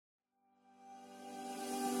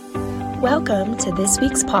Welcome to this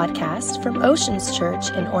week's podcast from Oceans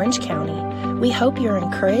Church in Orange County. We hope you're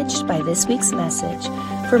encouraged by this week's message.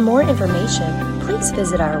 For more information, please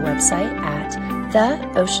visit our website at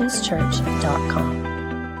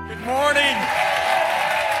theoceanschurch.com. Good morning.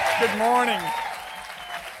 Good morning.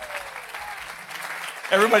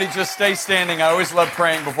 Everybody just stay standing. I always love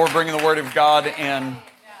praying before bringing the Word of God, and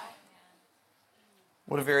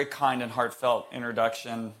what a very kind and heartfelt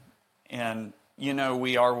introduction. And you know,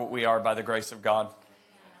 we are what we are by the grace of God.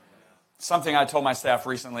 Something I told my staff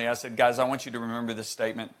recently, I said, guys, I want you to remember this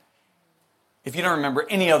statement. If you don't remember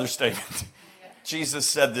any other statement, Jesus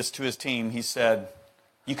said this to his team. He said,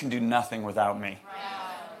 you can do nothing without me.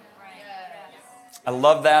 I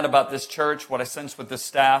love that about this church, what I sense with this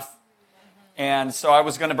staff. And so I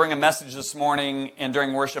was going to bring a message this morning, and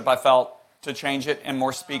during worship I felt to change it and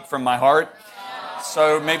more speak from my heart.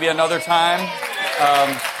 So maybe another time.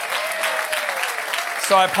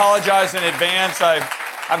 So I apologize in advance.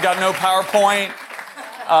 I've got no PowerPoint.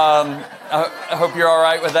 I hope you're all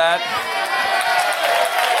right with that.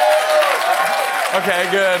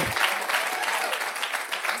 Okay, good.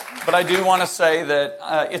 But I do want to say that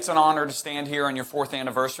it's an honor to stand here on your 4th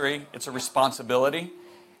anniversary. It's a responsibility.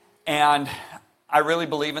 And I really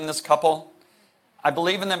believe in this couple. I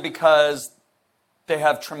believe in them because they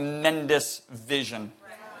have tremendous vision.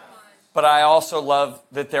 But I also love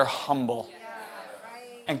that they're humble.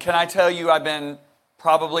 And can I tell you, I've been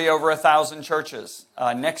probably over 1,000 churches.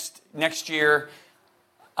 Next year,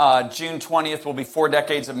 June 20th, will be 4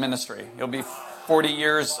 decades of ministry. It'll be 40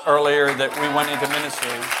 years earlier that we went into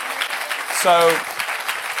ministry. So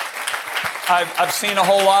I've seen a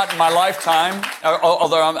whole lot in my lifetime,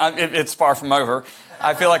 although it's far from over.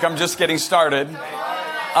 I feel like I'm just getting started.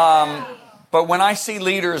 But when I see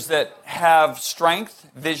leaders that have strength,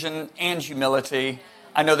 vision, and humility,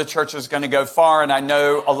 I know the church is going to go far, and I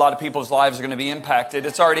know a lot of people's lives are going to be impacted.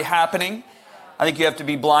 It's already happening. I think you have to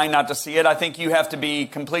be blind not to see it. I think you have to be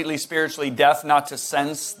completely spiritually deaf not to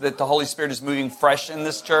sense that the Holy Spirit is moving fresh in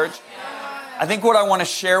this church. I think what I want to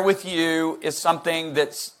share with you is something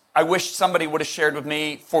that's I wish somebody would have shared with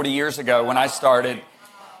me 40 years ago when I started.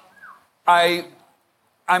 I'm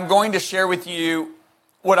going to share with you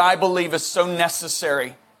what I believe is so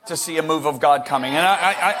necessary to see a move of God coming. And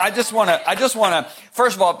I just want to,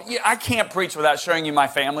 first of all, I can't preach without showing you my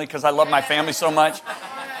family because I love my family so much.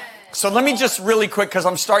 So let me just really quick, because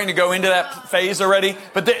I'm starting to go into that phase already.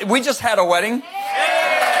 But we just had a wedding.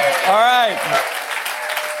 All right.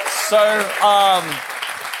 So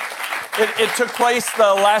it took place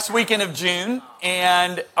the last weekend of June,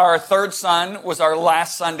 and our 3rd son was our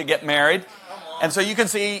last son to get married. And so you can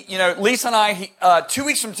see, you know, Lisa and I, 2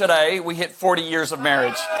 weeks from today, we hit 40 years of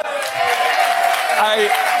marriage.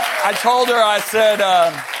 I told her, I said,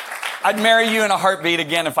 I'd marry you in a heartbeat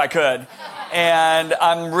again if I could. And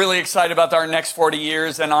I'm really excited about our next 40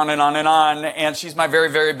 years and on and on and on. And she's my very,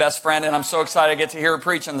 very best friend, and I'm so excited I get to hear her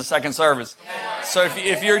preach in the second service. So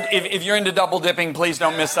if you're into double dipping, please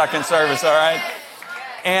don't miss second service, all right?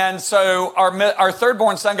 And so our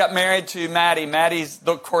third-born son got married to Maddie. Maddie's,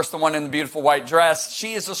 of course, the one in the beautiful white dress.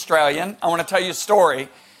 She is Australian. I want to tell you a story.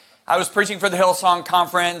 I was preaching for the Hillsong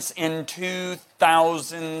Conference in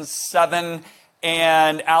 2007,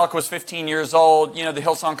 and Alec was 15 years old. You know, the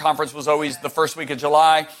Hillsong Conference was always the first week of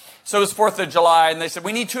July. So it was 4th of July, and they said,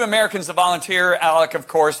 we need 2 Americans to volunteer. Alec, of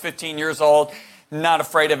course, 15 years old, not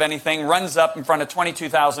afraid of anything, runs up in front of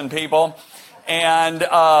 22,000 people. And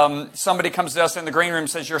somebody comes to us in the green room and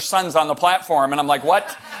says, your son's on the platform. And I'm like,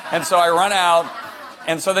 what? And so I run out.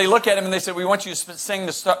 And so they look at him and they said, we want you to sing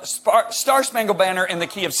the Star Spangled Banner in the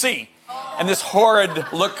key of C. And this horrid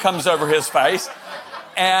look comes over his face.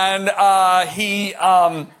 And he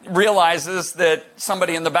realizes that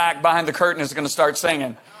somebody in the back behind the curtain is going to start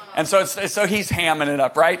singing. And so he's hamming it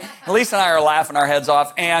up, right? And Lisa and I are laughing our heads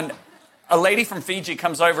off. And a lady from Fiji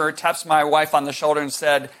comes over, taps my wife on the shoulder and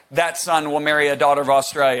said, that son will marry a daughter of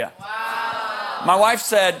Australia. Wow. My wife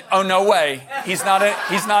said, oh, no way. He's not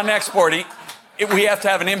an export. We have to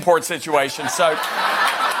have an import situation. So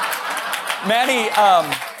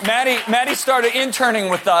Maddie started interning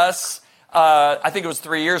with us. I think it was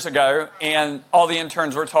 3 years ago. And all the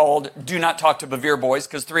interns were told, do not talk to Bevere boys,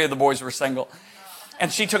 because 3 of the boys were single. And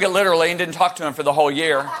she took it literally and didn't talk to him for the whole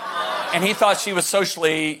year. And he thought she was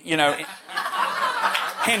socially,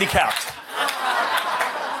 handicapped.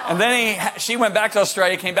 And then she went back to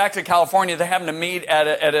Australia, came back to California. They happened to meet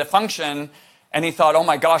at a function, and he thought, oh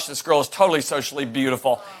my gosh, this girl is totally socially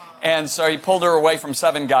beautiful. And so he pulled her away from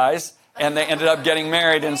 7 guys, and they ended up getting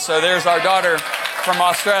married. And so there's our daughter from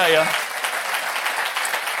Australia.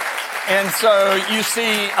 And so you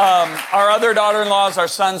see our other daughter-in-laws, our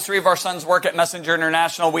sons, 3 of our sons work at Messenger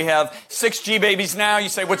International. We have 6 G-babies now. You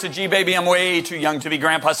say, what's a G-baby? I'm way too young to be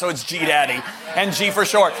grandpa, so it's G-daddy, and G for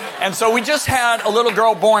short. And so we just had a little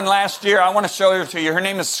girl born last year. I want to show her to you. Her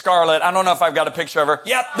name is Scarlett. I don't know if I've got a picture of her.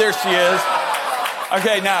 Yep, there she is.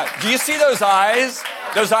 Okay, now, do you see those eyes?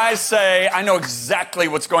 Those eyes say, I know exactly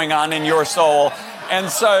what's going on in your soul. And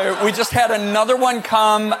so we just had another one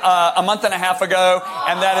come a month and a half ago,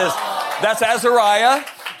 and that's Azariah.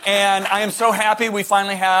 And I am so happy we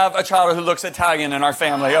finally have a child who looks Italian in our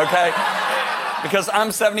family, okay? Because I'm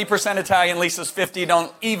 70% Italian, Lisa's 50.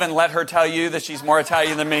 Don't even let her tell you that she's more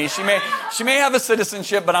Italian than me. She may have a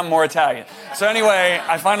citizenship, but I'm more Italian. So anyway,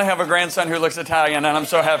 I finally have a grandson who looks Italian, and I'm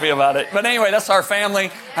so happy about it. But anyway, that's our family.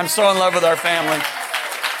 I'm so in love with our family.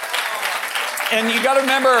 And you got to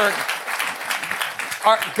remember,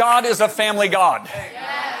 God is a family God.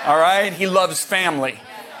 All right? He loves family.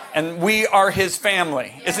 And we are his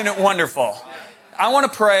family. Isn't it wonderful? I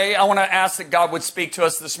want to pray. I want to ask that God would speak to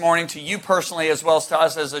us this morning, to you personally as well as to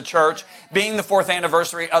us as a church. Being the 4th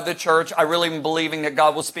anniversary of the church, I really am believing that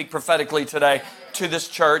God will speak prophetically today to this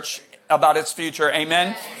church about its future.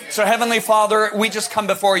 Amen. So Heavenly Father, we just come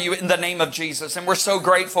before you in the name of Jesus, and we're so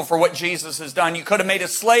grateful for what Jesus has done. You could have made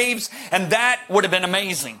us slaves, and that would have been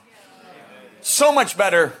amazing. So much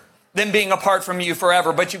better than being apart from you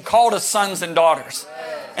forever, but you called us sons and daughters.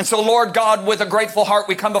 And so, Lord God, with a grateful heart,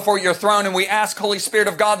 we come before your throne and we ask, Holy Spirit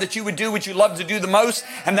of God, that you would do what you love to do the most,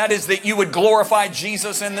 and that is that you would glorify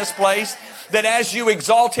Jesus in this place, that as you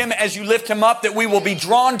exalt him, as you lift him up, that we will be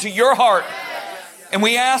drawn to your heart. And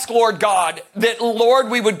we ask, Lord God, that, Lord,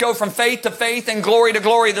 we would go from faith to faith and glory to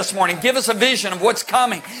glory this morning. Give us a vision of what's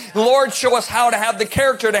coming. Lord, show us how to have the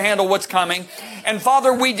character to handle what's coming. And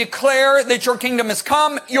Father, we declare that your kingdom has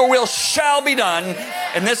come, your will shall be done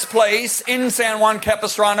in this place, in San Juan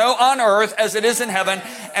Capistrano, on earth as it is in heaven.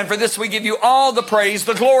 And for this we give you all the praise,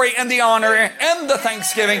 the glory, and the honor, and the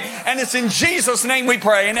thanksgiving. And it's in Jesus' name we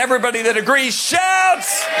pray. And everybody that agrees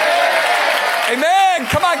shouts, amen.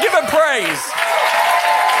 Come on, give him praise.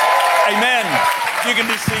 Amen. You can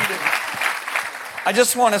be seated. I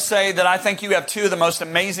just want to say that I think you have 2 of the most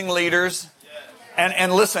amazing leaders.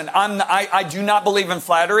 And listen, I do not believe in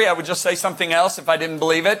flattery. I would just say something else if I didn't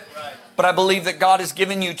believe it. But I believe that God has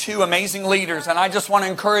given you 2 amazing leaders. And I just want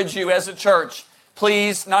to encourage you as a church,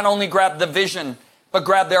 please not only grab the vision, but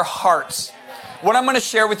grab their hearts. What I'm going to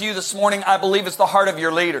share with you this morning, I believe is the heart of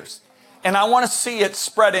your leaders. And I want to see it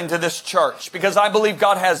spread into this church because I believe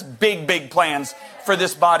God has big, big plans for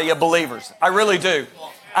this body of believers. I really do.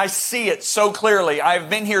 I see it so clearly.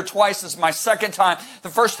 I've been here twice. This is my second time. The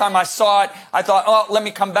first time I saw it, I thought, oh, let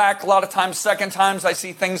me come back. A lot of times, second times, I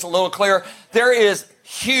see things a little clearer. There is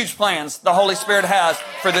huge plans the Holy Spirit has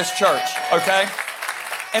for this church, okay?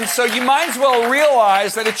 And so you might as well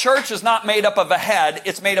realize that a church is not made up of a head.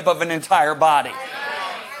 It's made up of an entire body.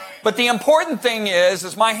 But the important thing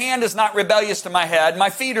is my hand is not rebellious to my head.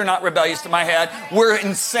 My feet are not rebellious to my head. We're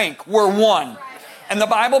in sync. We're one. And the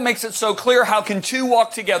Bible makes it so clear, how can 2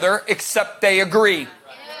 walk together except they agree?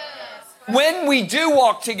 When we do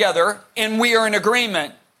walk together and we are in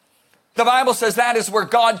agreement, the Bible says that is where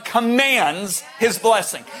God commands his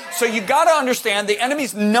blessing. So you got to understand the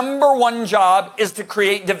enemy's number 1 job is to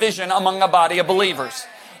create division among a body of believers.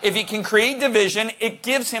 If he can create division, it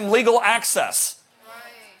gives him legal access.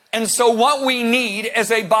 And so what we need as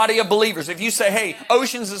a body of believers, if you say, hey,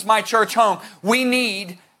 Oceans is my church home, we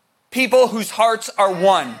need people whose hearts are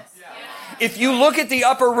one. If you look at the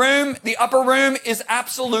upper room is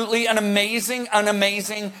absolutely an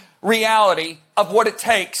amazing reality of what it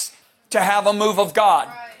takes to have a move of God.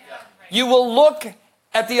 You will look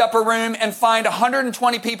at the upper room and find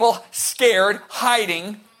 120 people scared,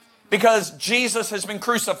 hiding, because Jesus has been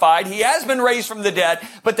crucified. He has been raised from the dead,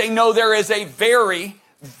 but they know there is a very,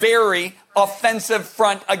 very offensive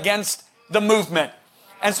front against the movement.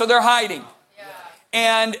 And so they're hiding.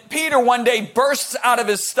 And Peter one day bursts out of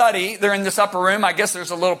his study. They're in this upper room. I guess there's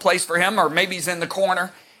a little place for him, or maybe he's in the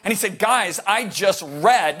corner. And he said, guys, I just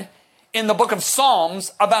read in the book of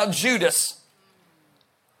Psalms about Judas.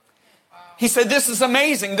 He said, this is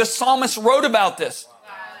amazing. The psalmist wrote about this.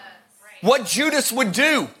 What Judas would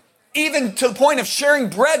do, even to the point of sharing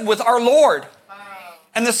bread with our Lord.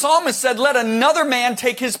 And the psalmist said, let another man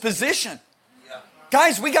take his position.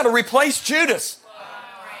 Guys, we got to replace Judas.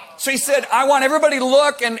 So he said, I want everybody to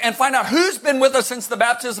look and find out who's been with us since the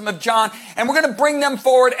baptism of John. And we're going to bring them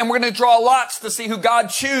forward and we're going to draw lots to see who God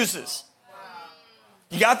chooses.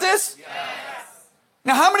 You got this? Yes.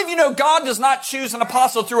 Now, how many of you know God does not choose an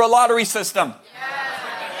apostle through a lottery system?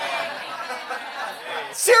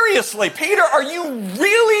 Yes. Seriously, Peter, are you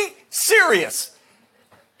really serious.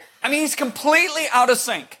 I mean, he's completely out of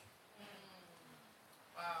sync.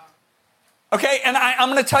 Okay, and I'm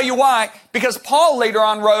going to tell you why. Because Paul later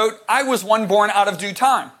on wrote, I was one born out of due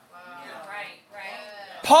time.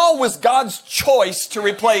 Paul was God's choice to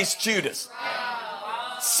replace Judas.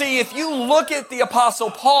 See, if you look at the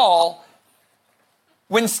Apostle Paul,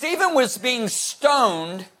 when Stephen was being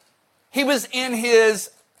stoned, he was in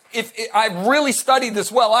his, I really studied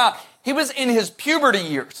this well out, he was in his puberty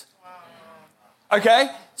years. Okay?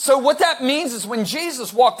 So what that means is when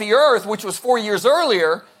Jesus walked the earth, which was 4 years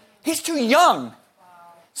earlier, he's too young.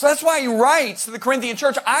 So that's why he writes to the Corinthian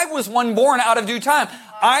church, I was one born out of due time.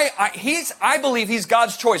 I believe he's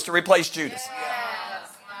God's choice to replace Judas.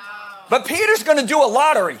 But Peter's going to do a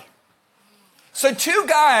lottery. So 2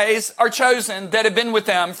 guys are chosen that have been with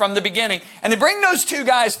them from the beginning. And they bring those 2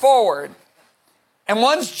 guys forward. And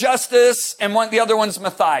one's Justus and the other one's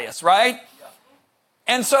Matthias, right?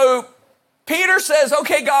 And so Peter says,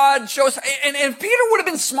 okay, God, show us. And Peter would have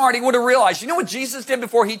been smart. He would have realized, you know what Jesus did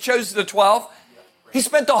before he chose the 12? He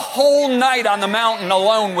spent the whole night on the mountain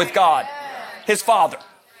alone with God, his Father.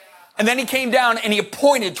 And then he came down and he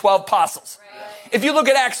appointed 12 apostles. If you look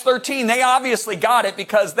at Acts 13, they obviously got it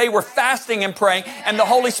because they were fasting and praying, and the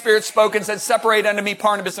Holy Spirit spoke and said, separate unto me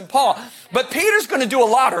Barnabas and Paul. But Peter's going to do a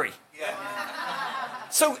lottery.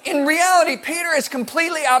 So in reality, Peter is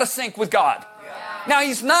completely out of sync with God. Now,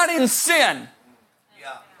 he's not in sin.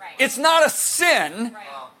 It's not a sin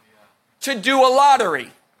to do a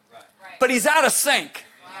lottery, but he's out of sync.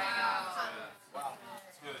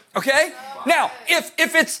 Okay? Now,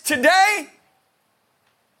 if it's today,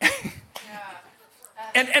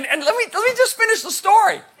 and let me just finish the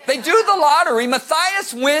story. They do the lottery.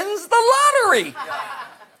 Matthias wins the lottery.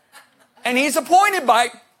 And he's appointed by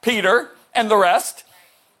Peter and the rest.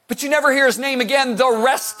 But you never hear his name again the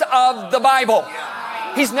rest of the Bible.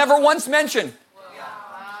 He's never once mentioned.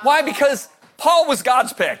 Why? Because Paul was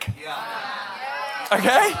God's pick.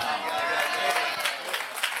 Okay?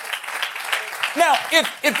 Now,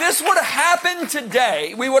 if this would have happened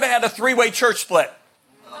today, we would have had a 3-way church split.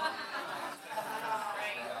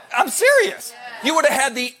 I'm serious. You would have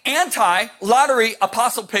had the anti-lottery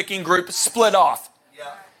apostle picking group split off.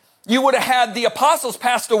 You would have had the apostles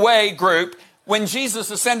passed away group when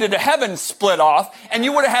Jesus ascended to heaven split off, and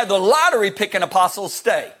you would have had the lottery picking apostles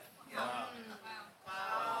stay.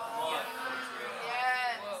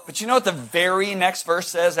 But you know what the very next verse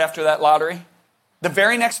says after that lottery? The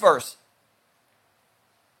very next verse.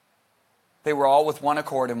 They were all with one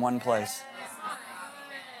accord in one place.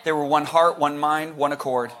 They were one heart, one mind, one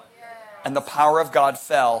accord. And the power of God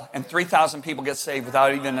fell, and 3,000 people get saved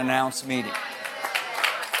without even an announced meeting.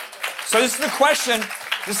 So this is the question.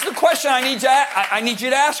 This is the question I need you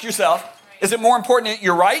to ask yourself. Is it more important that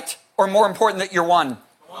you're right, or more important that you're one?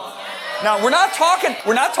 Now, we're not talking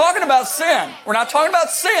about sin. We're not talking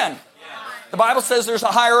about sin. The Bible says there's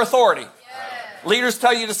a higher authority. Leaders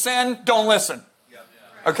tell you to sin, don't listen.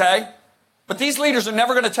 Okay? But these leaders are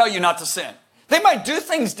never going to tell you not to sin. They might do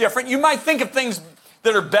things different. You might think of things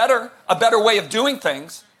that are better, a better way of doing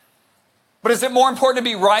things. But is it more important to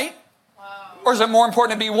be right? Or is it more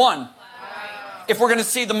important to be one? If we're going to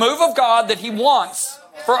see the move of God that he wants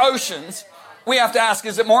for Oceans, we have to ask,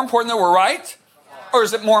 is it more important that we're right? Or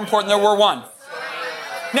is it more important that we're one?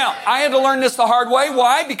 Now, I had to learn this the hard way.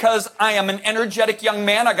 Why? Because I am an energetic young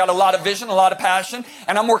man. I got a lot of vision, a lot of passion,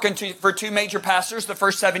 and I'm working for 2 major pastors the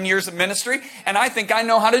first 7 years of ministry, and I think I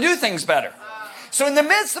know how to do things better. So in the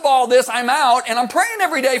midst of all this, I'm out, and I'm praying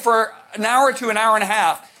every day for an hour to an hour and a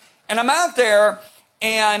half. And I'm out there,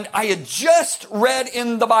 and I had just read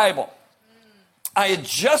in the Bible. I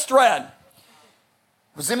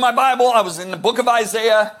was in my Bible, I was in the book of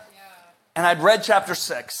Isaiah, and I'd read chapter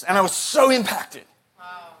 6, and I was so impacted.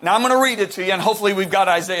 Now I'm going to read it to you, and hopefully we've got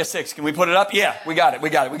Isaiah 6. Can we put it up? Yeah, we got it.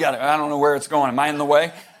 I don't know where it's going. Am I in the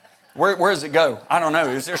way? Where does it go? I don't know.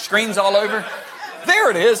 Is there screens all over? There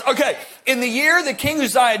it is. Okay. In the year that King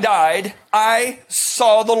Uzziah died, I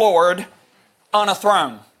saw the Lord on a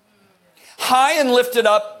throne, high and lifted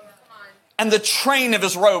up, and the train of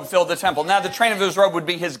his robe filled the temple. Now, the train of his robe would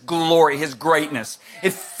be his glory, his greatness.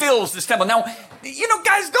 It fills this temple. Now, you know,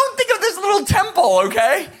 guys, don't think of this little temple,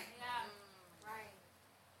 okay?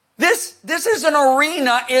 This is an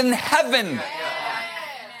arena in heaven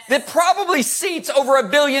that probably seats over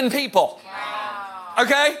 1 billion people.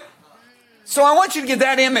 Okay? So I want you to get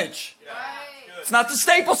that image. It's not the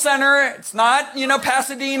Staples Center. It's not,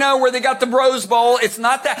 Pasadena where they got the Rose Bowl. It's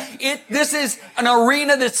not that. This is an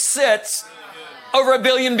arena that sits over 1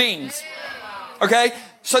 billion beings. Okay?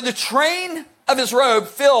 So the train of his robe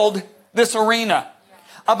filled this arena.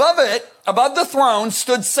 Above it, above the throne,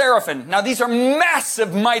 stood seraphim. Now, these are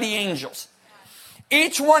massive, mighty angels.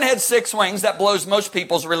 Each one had 6 wings. That blows most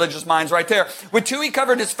people's religious minds right there. With 2, he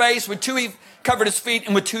covered his face. With 2, he covered his feet.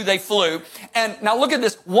 And with 2, they flew. And now look at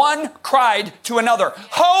this. One cried to another,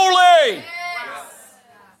 "Holy!" Yes.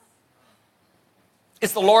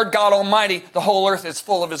 It's the Lord God Almighty. The whole earth is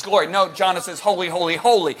full of his glory. No, John says, "Holy, holy,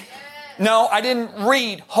 holy." Yes. No, I didn't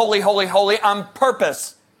read "holy, holy, holy" on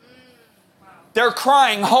purpose. They're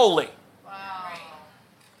crying holy.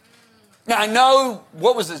 Now, I know,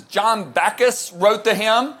 what was this? John Bacchus wrote the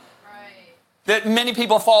hymn that many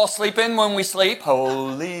people fall asleep in when we sleep.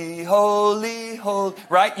 Holy, holy, holy.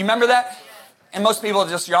 Right? You remember that? And most people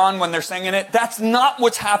just yawn when they're singing it. That's not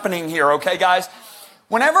what's happening here, okay, guys?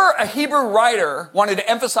 Whenever a Hebrew writer wanted to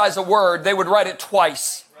emphasize a word, they would write it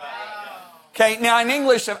twice. Okay, now in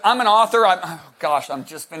English, I'm an author. I'm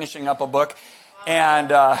just finishing up a book. And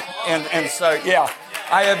so, yeah.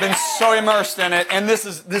 I have been so immersed in it, and this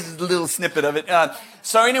is a little snippet of it.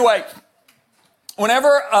 So anyway,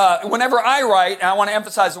 whenever I write and I want to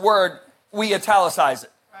emphasize a word, we italicize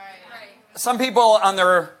it. Right. Some people on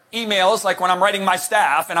their emails, like when I'm writing my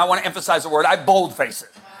staff and I want to emphasize a word, I boldface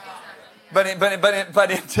it. But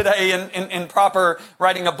today in proper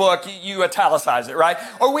writing a book, you italicize it, right?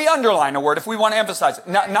 Or we underline a word if we want to emphasize it.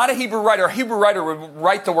 Not a Hebrew writer. A Hebrew writer would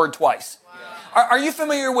write the word twice. Are you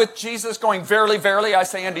familiar with Jesus going, "Verily, verily, I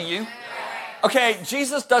say unto you"? Okay,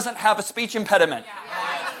 Jesus doesn't have a speech impediment.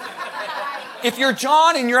 If you're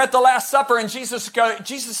John and you're at the Last Supper and Jesus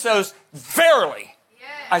says, "Verily,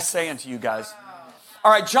 I say unto you," guys.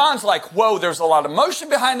 All right, John's like, whoa, there's a lot of emotion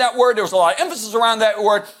behind that word. There's a lot of emphasis around that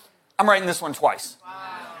word. I'm writing this one twice.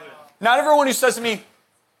 Not everyone who says to me,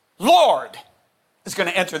 "Lord," is going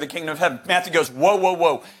to enter the kingdom of heaven. Matthew goes, whoa, whoa,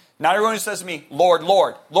 whoa. Not everyone who says to me, "Lord,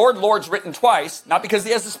 Lord." Lord, Lord's written twice, not because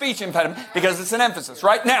he has a speech impediment, because it's an emphasis,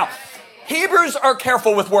 right? Now, Hebrews are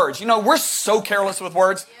careful with words. You know, we're so careless with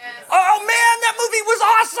words. Yes. Oh, man, that movie was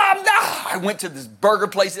awesome. I went to this burger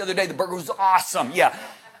place the other day. The burger was awesome. Yeah.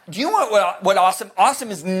 Do you know what awesome?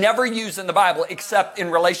 Awesome is never used in the Bible except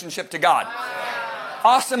in relationship to God.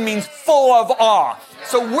 Awesome means full of awe.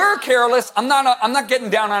 So we're careless. I'm not getting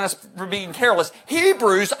down on us for being careless.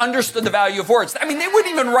 Hebrews understood the value of words. I mean, they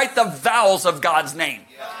wouldn't even write the vowels of God's name.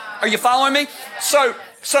 Are you following me? So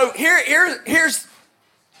here's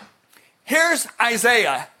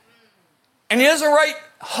Isaiah, and he doesn't write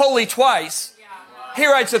holy twice. He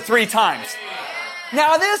writes it 3 times.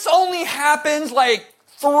 Now this only happens like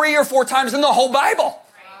 3 or 4 times in the whole Bible.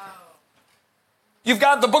 You've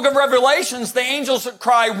got the book of Revelations. The angels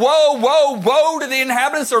cry, "Woe, woe, woe to the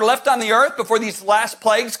inhabitants that are left on the earth before these last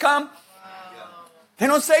plagues come." They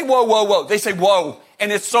don't say whoa, whoa, whoa. They say whoa.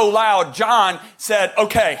 And it's so loud. John said,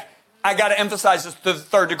 okay, I got to emphasize this to the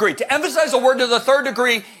 3rd degree. To emphasize a word to the 3rd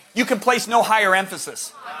degree, you can place no higher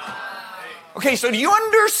emphasis. Okay, so do you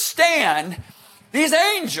understand these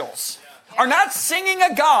angels are not singing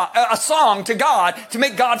a song to God to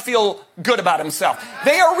make God feel good about himself.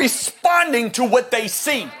 They are responding to what they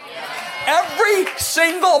see. Every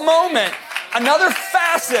single moment, another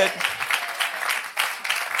facet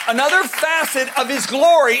of his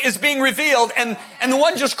glory is being revealed, and the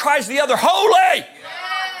one just cries to the other, "Holy!"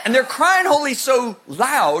 And they're crying holy so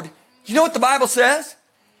loud. You know what the Bible says?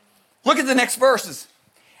 Look at the next verses.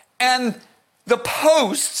 And the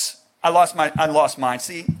posts, I lost mine.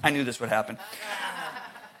 See, I knew this would happen.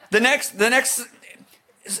 And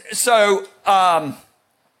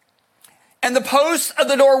the posts of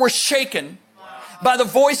the door were shaken by the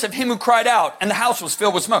voice of him who cried out, and the house was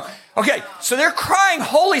filled with smoke. Okay, so they're crying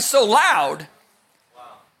holy so loud,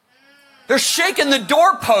 they're shaking the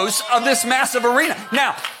doorposts of this massive arena.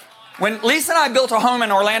 Now, when Lisa and I built a home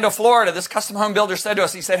in Orlando, Florida, this custom home builder said to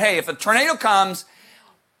us, he said, "Hey, if a tornado comes,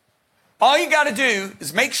 all you got to do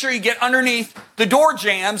is make sure you get underneath the door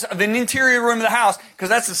jambs of an interior room of the house, because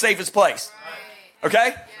that's the safest place." Okay?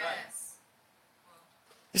 Yes.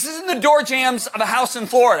 This isn't the door jambs of a house in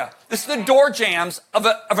Florida. This is the door jambs of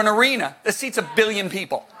an arena that seats 1 billion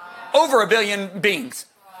people. Over 1 billion beings.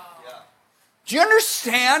 Do you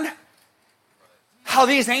understand how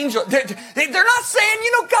these angels, they're not saying,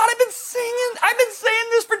 "God, I've been saying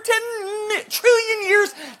this for 10 trillion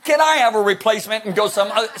years. Can I have a replacement and go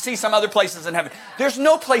see some other places in heaven?" There's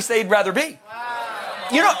no place they'd rather be.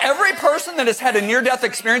 Every person that has had a near-death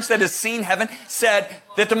experience that has seen heaven said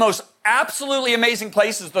that the most absolutely amazing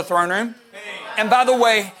place is the throne room. And by the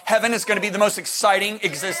way, heaven is going to be the most exciting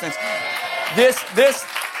existence.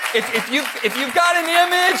 If you've got an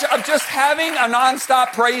image of just having a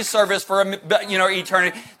nonstop praise service for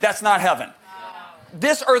eternity, that's not heaven.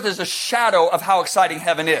 this earth is a shadow of how exciting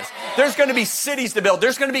heaven is. There's going to be cities to build.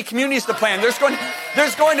 There's going to be communities to plan. There's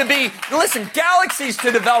going to be, listen, galaxies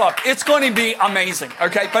to develop. It's going to be amazing.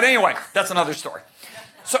 Okay. But anyway, that's another story.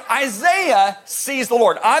 So Isaiah sees the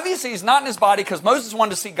Lord. Obviously, he's not in his body because Moses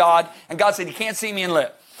wanted to see God, and God said, he can't see me and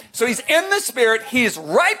live. So he's in the spirit. He's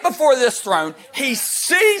right before this throne. He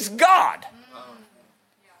sees God.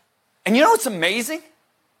 And you know what's amazing?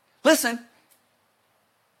 Listen.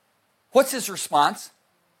 What's his response?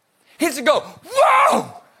 He's to go,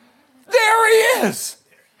 whoa, there he is.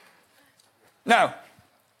 No.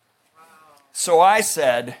 So I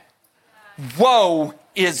said, woe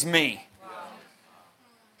is me.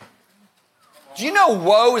 Do you know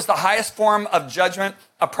woe is the highest form of judgment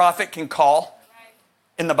a prophet can call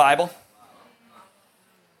in the Bible?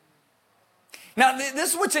 Now,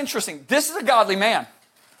 this is what's interesting. This is a godly man.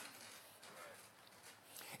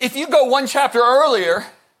 If you go one chapter earlier,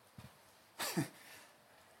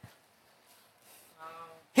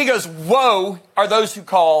 he goes, woe are those who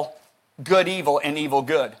call good evil and evil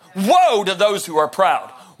good. Woe to those who are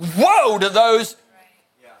proud. Woe to those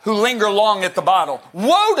who linger long at the bottle.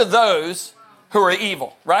 Woe to those who are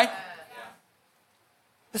evil, right?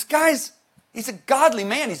 This guy's, he's a godly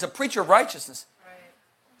man. He's a preacher of righteousness.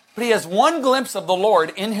 But he has one glimpse of the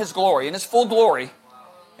Lord in his glory, in his full glory.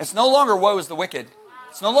 It's no longer woe is the wicked.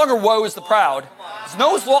 It's no longer woe is the proud.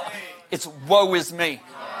 It's woe is me.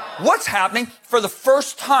 What's happening? For the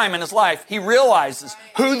first time in his life, he realizes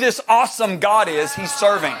who this awesome God is he's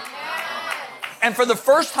serving. And for the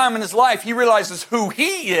first time in his life, he realizes who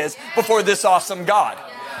he is before this awesome God.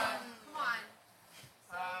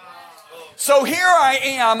 So here I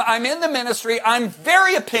am. I'm in the ministry. I'm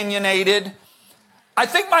very opinionated. I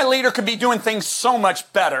think my leader could be doing things so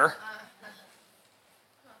much better.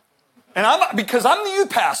 And because I'm the youth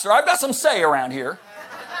pastor, I've got some say around here.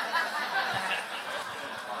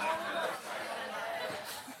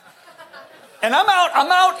 And I'm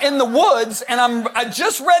out in the woods, and I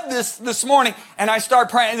just read this morning, and I start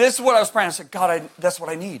praying. This is what I was praying. I said, God, that's what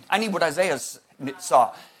I need. I need what Isaiah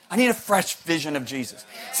saw. I need a fresh vision of Jesus.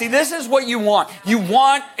 See, this is what you want. You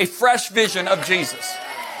want a fresh vision of Jesus.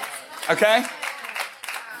 Okay?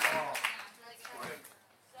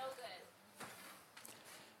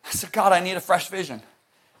 I said, God, I need a fresh vision.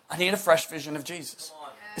 I need a fresh vision of Jesus.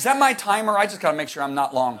 Is that my timer? I just got to make sure I'm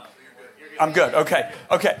not long. I'm good.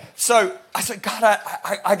 Okay. So I said, God,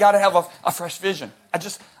 I got to have a fresh vision. I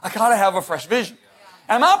got to have a fresh vision.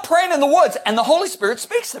 And I'm out praying in the woods, and the Holy Spirit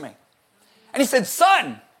speaks to me. And he said,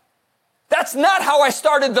 son, that's not how I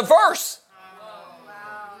started the verse.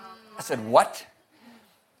 I said, what?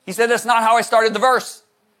 He said, that's not how I started the verse.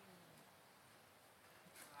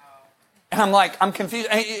 And I'm like, I'm confused.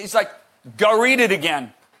 And he's like, go read it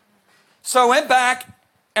again. So I went back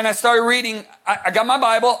and I started reading. I got my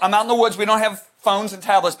Bible. I'm out in the woods. We don't have phones and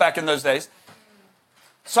tablets back in those days.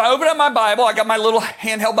 So I opened up my Bible. I got my little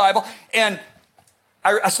handheld Bible. And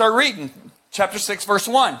I started reading chapter 6, verse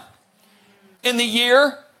 1. In the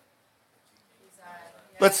year,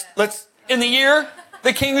 in the year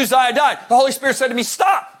the King Uzziah died, the Holy Spirit said to me,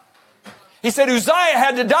 stop. He said, Uzziah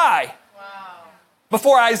had to die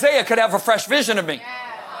before Isaiah could have a fresh vision of me.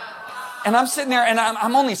 And I'm sitting there, and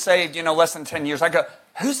I'm only saved, less than 10 years. I go,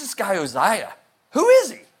 who's this guy Uzziah? Who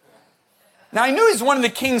is he? Now, I knew he's one of the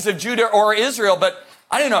kings of Judah or Israel, but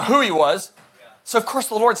I didn't know who he was. So, of course,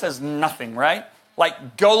 the Lord says nothing, right?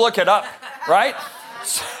 Like, go look it up, right?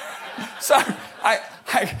 So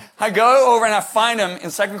I go over and I find him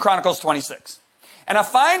in 2 Chronicles 26. And I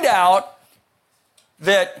find out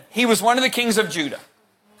that he was one of the kings of Judah.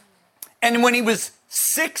 And when he was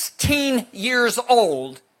 16 years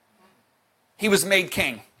old, he was made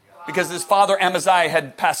king because his father Amaziah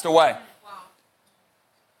had passed away.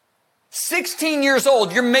 16 years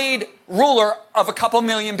old, you're made ruler of a couple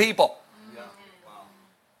million people.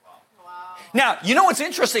 Now, you know what's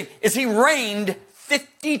interesting is he reigned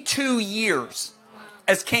 52 years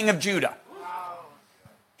as king of Judah.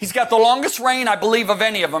 He's got the longest reign, I believe, of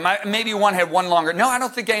any of them. Maybe one had one longer. No, I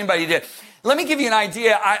don't think anybody did. Let me give you an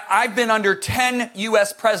idea. I've been under 10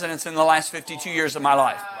 U.S. presidents in the last 52 years of my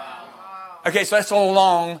life. Okay, so that's a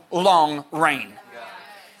long, long reign.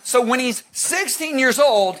 So when he's 16 years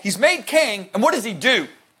old, he's made king, and what does he do?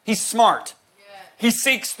 He's smart. He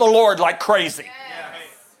seeks the Lord like crazy.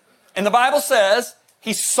 And the Bible says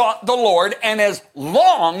he sought the Lord, and as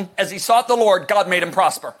long as he sought the Lord, God made him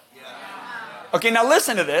prosper. Okay, now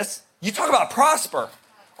listen to this. You talk about prosper.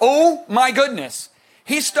 Oh my goodness.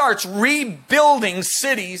 He starts rebuilding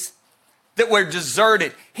cities that were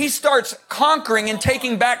deserted. He starts conquering and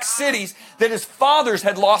taking back cities that his fathers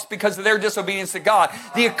had lost because of their disobedience to God.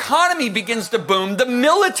 The economy begins to boom. The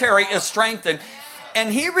military is strengthened.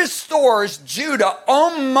 And he restores Judah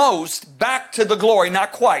almost back to the glory,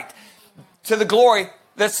 not quite, to the glory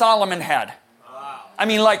that Solomon had. I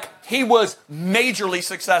mean, like, he was majorly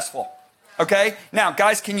successful. Okay? Now,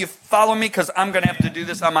 guys, can you follow me? Because I'm going to have to do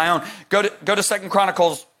this on my own. Go to 2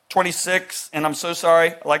 Chronicles 26, and I'm so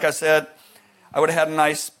sorry. Like I said, I would have had a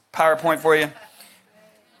nice PowerPoint for you.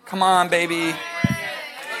 Come on, baby.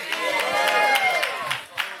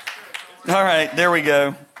 All right, there we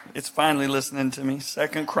go. It's finally listening to me.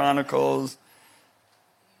 2 Chronicles.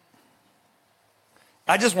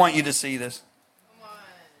 I just want you to see this.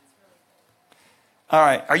 All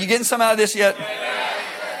right, are you getting some out of this yet?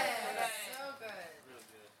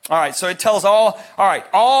 All right, so it tells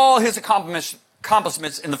all his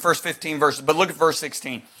accomplishments in the first 15 verses. But look at verse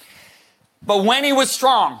 16. But when he was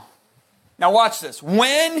strong, now watch this.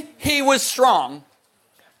 When he was strong,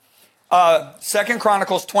 2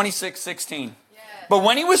 Chronicles 26:16. But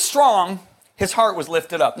when he was strong, his heart was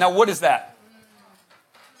lifted up. Now, what is that?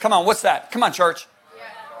 Come on, what's that? Come on, church.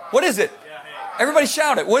 What is it? Everybody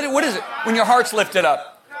shout it. What is it when your heart's lifted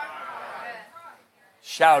up?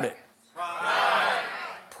 Shout it.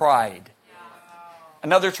 Pride.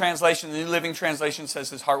 Another translation, the New Living Translation, says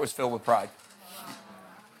his heart was filled with pride.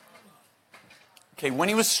 Okay, when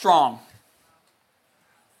he was strong,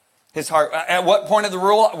 his heart, at what point of the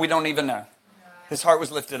rule? We don't even know. His heart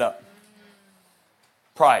was lifted up.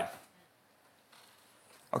 Pride.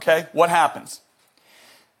 Okay, what happens?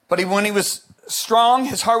 But when he was strong,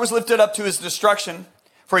 his heart was lifted up to his destruction,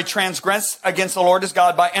 for he transgressed against the Lord his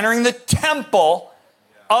God by entering the temple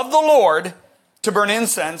of the Lord to burn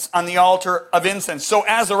incense on the altar of incense. So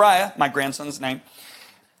Azariah, my grandson's name,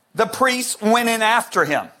 the priest went in after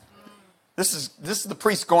him. This is the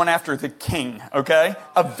priest going after the king, okay?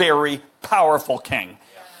 A very powerful king.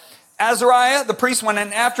 Azariah, the priest, went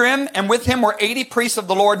in after him, and with him were 80 priests of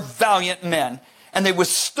the Lord, valiant men. And they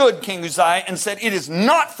withstood King Uzziah and said, it is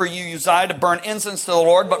not for you, Uzziah, to burn incense to the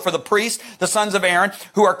Lord, but for the priests, the sons of Aaron,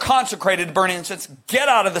 who are consecrated to burn incense. Get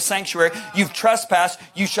out of the sanctuary. You've trespassed.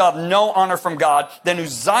 You shall have no honor from God. Then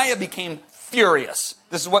Uzziah became furious.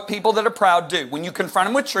 This is what people that are proud do. When you confront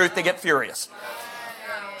them with truth, they get furious.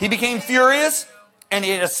 He became furious, and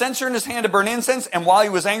he had a censer in his hand to burn incense, and while he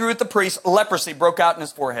was angry with the priest, leprosy broke out in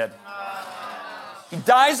his forehead. He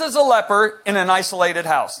dies as a leper in an isolated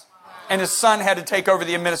house. And his son had to take over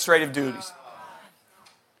the administrative duties.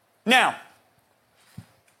 Now,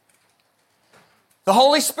 the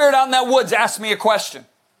Holy Spirit out in that woods asked me a question.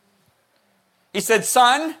 He said,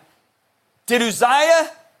 son, did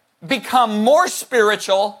Uzziah become more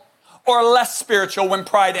spiritual or less spiritual when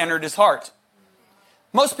pride entered his heart?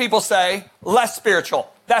 Most people say less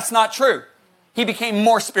spiritual. That's not true. He became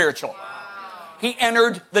more spiritual. He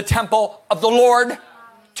entered the temple of the Lord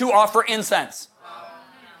to offer incense.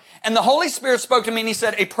 And the Holy Spirit spoke to me and he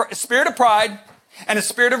said, a spirit of pride and a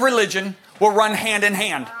spirit of religion will run hand in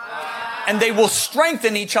hand. And they will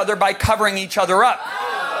strengthen each other by covering each other up.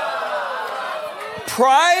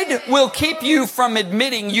 Pride will keep you from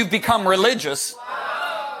admitting you've become religious.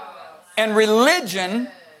 And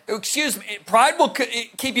pride will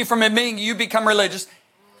keep you from admitting you become religious.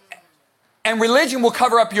 And religion will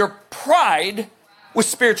cover up your pride with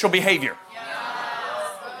spiritual behavior.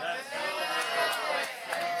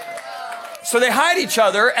 So they hide each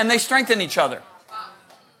other and they strengthen each other.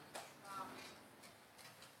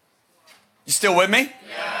 You still with me?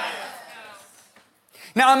 Yes.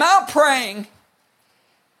 Now I'm out praying,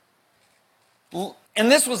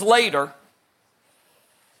 and this was later,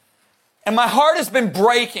 and my heart has been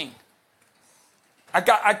breaking.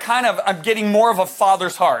 I'm getting more of a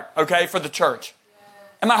father's heart, okay, for the church.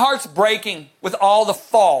 And my heart's breaking with all the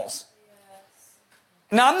falls.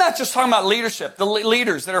 Now I'm not just talking about leadership, the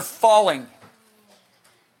leaders that are falling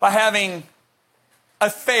by having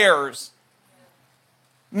affairs,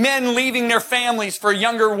 men leaving their families for a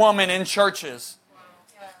younger woman in churches.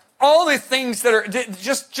 All the things that are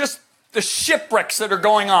just the shipwrecks that are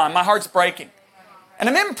going on. My heart's breaking. And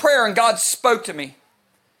I'm in prayer and God spoke to me.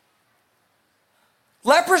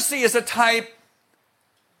 Leprosy is a type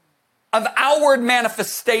of outward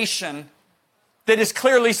manifestation that is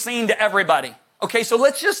clearly seen to everybody. Okay, so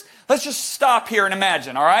let's just stop here and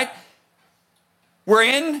imagine, all right? We're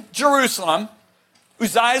in Jerusalem.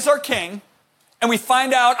 Uzziah is our king. And we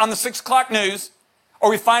find out on the 6 o'clock news, or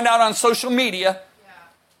we find out on social media,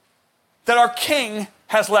 that our king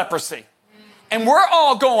has leprosy. And we're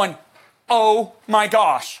all going, oh my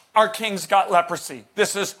gosh, our king's got leprosy.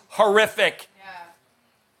 This is horrific.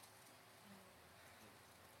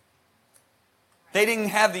 They didn't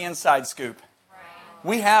have the inside scoop.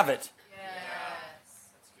 We have it.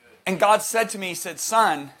 And God said to me, He said,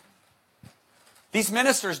 son, these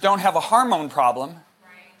ministers don't have a hormone problem.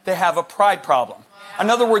 They have a pride problem. In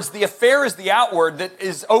other words, the affair is the outward that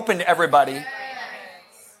is open to everybody.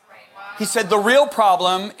 He said, the real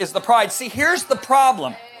problem is the pride. See, here's the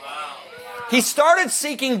problem. He started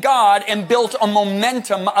seeking God and built a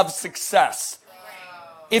momentum of success.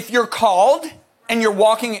 If you're called and you're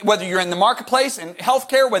walking, whether you're in the marketplace, in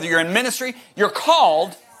healthcare, whether you're in ministry, you're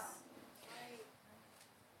called.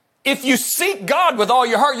 If you seek God with all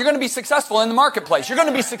your heart, you're going to be successful in the marketplace. You're going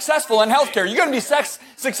to be successful in healthcare. You're going to be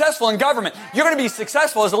successful in government. You're going to be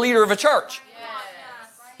successful as a leader of a church.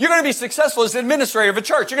 You're going to be successful as an administrator of a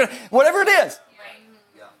church. You're going to, whatever it is.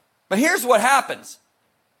 But here's what happens.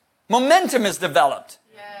 Momentum is developed.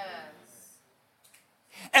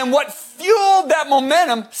 And what fueled that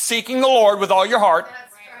momentum, seeking the Lord with all your heart,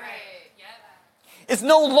 is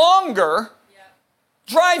no longer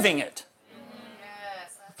driving it.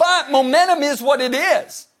 But momentum is what it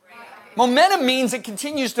is. Momentum means it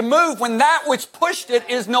continues to move when that which pushed it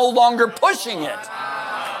is no longer pushing it.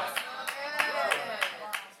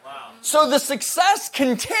 So the success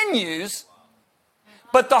continues,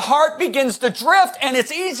 but the heart begins to drift, and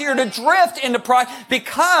it's easier to drift into pride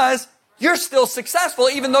because you're still successful,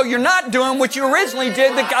 even though you're not doing what you originally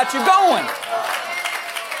did that got you going.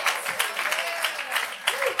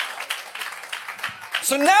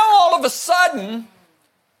 So now all of a sudden,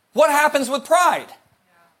 what happens with pride?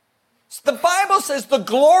 The Bible says the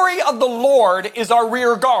glory of the Lord is our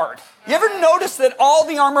rear guard. You ever notice that all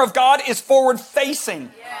the armor of God is forward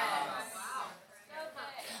facing?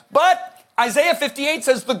 But Isaiah 58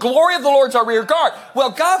 says the glory of the Lord is our rear guard.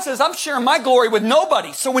 Well, God says, I'm sharing my glory with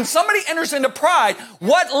nobody. So when somebody enters into pride,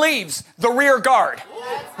 what leaves? The rear guard.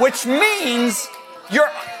 Which means you're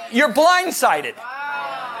blindsided.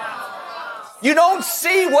 You don't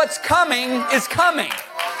see what's coming is coming.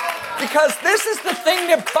 Because this is the thing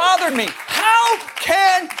that bothered me. How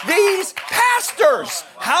can these pastors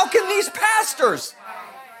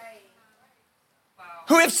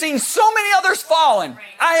who have seen so many others fallen.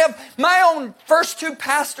 I have my own first two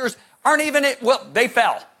pastors aren't even, they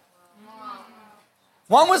fell.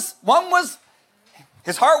 One was,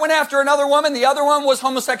 his heart went after another woman. The other one was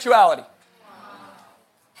homosexuality.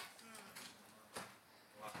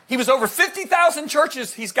 He was over 50,000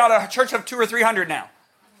 churches. He's got a church of 200 or 300 now.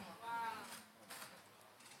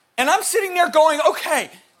 And I'm sitting there going,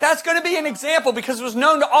 okay, that's going to be an example because it was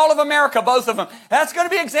known to all of America, both of them. That's going to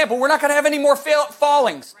be an example. We're not going to have any more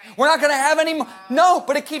fallings. We're not going to have any more. No,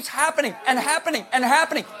 but it keeps happening and happening and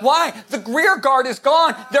happening. Why? The rear guard is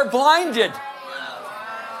gone. They're blinded.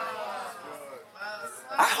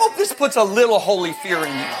 I hope this puts a little holy fear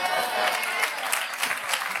in you.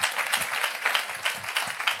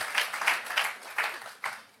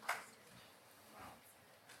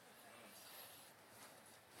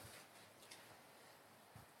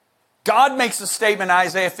 God makes a statement in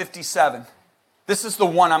Isaiah 57. This is the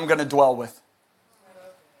one I'm going to dwell with.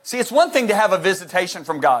 See, it's one thing to have a visitation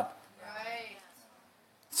from God.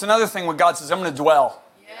 It's another thing when God says, I'm going to dwell.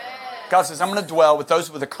 God says, I'm going to dwell with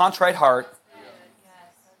those with a contrite heart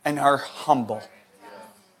and are humble.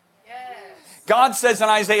 God says in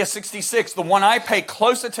Isaiah 66, the one I pay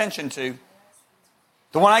close attention to,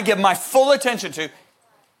 the one I give my full attention to,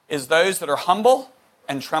 is those that are humble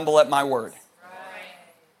and tremble at my word.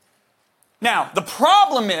 Now, the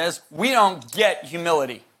problem is we don't get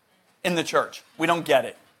humility in the church. We don't get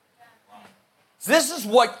it. This is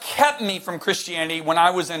what kept me from Christianity when I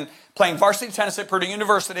was playing varsity tennis at Purdue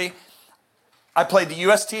University. I played the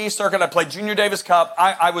USTA circuit. I played Junior Davis Cup.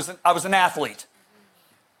 I was an athlete.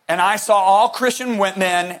 And I saw all Christian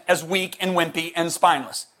men as weak and wimpy and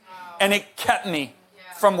spineless. And it kept me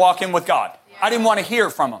from walking with God. I didn't want to hear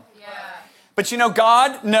from Him. But you know,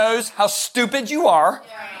 God knows how stupid you are.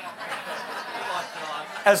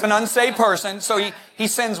 As an unsaved person, so he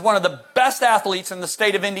sends one of the best athletes in the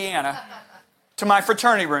state of Indiana to my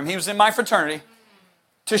fraternity room. He was in my fraternity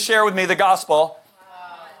to share with me the gospel.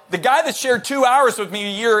 The guy that shared 2 hours with me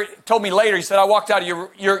a year told me later, he said, I walked out of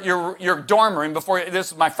your dorm room before,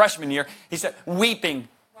 this was my freshman year, he said, weeping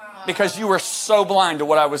because you were so blind to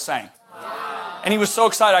what I was saying. And he was so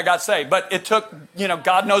excited I got saved. But it took,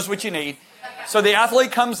 God knows what you need. So the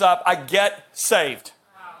athlete comes up, I get saved.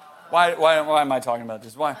 Why am I talking about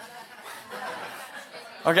this? Why?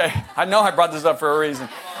 Okay, I know I brought this up for a reason.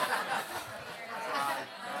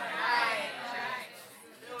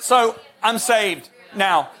 So, I'm saved.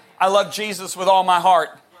 Now, I love Jesus with all my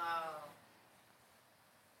heart.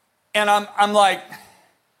 And I'm like,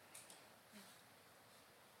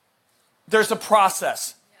 there's a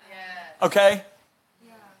process. Okay?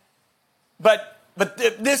 But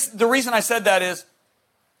the reason I said that is,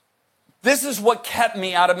 this is what kept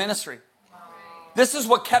me out of ministry. This is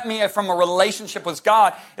what kept me from a relationship with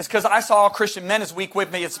God, is because I saw all Christian men as weak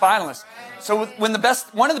with me as spineless. So when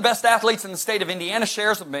one of the best athletes in the state of Indiana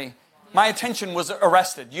shares with me, my attention was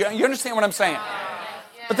arrested. You understand what I'm saying?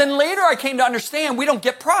 But then later I came to understand we don't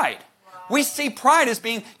get pride. We see pride as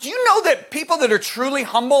being, do you know that people that are truly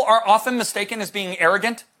humble are often mistaken as being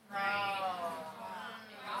arrogant?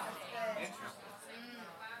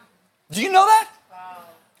 Do you know that?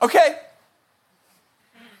 Okay.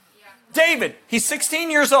 David, he's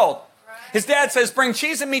 16 years old. His dad says, bring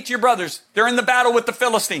cheese and meat to your brothers. They're in the battle with the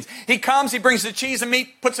Philistines. He comes, he brings the cheese and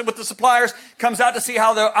meat, puts it with the suppliers, comes out to see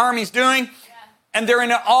how the army's doing. And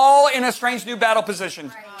they're all in a strange new battle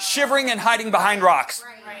position, shivering and hiding behind rocks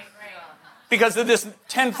because of this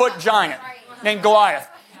 10-foot giant named Goliath.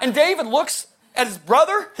 And David looks at his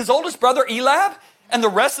brother, his oldest brother, Eliab, and the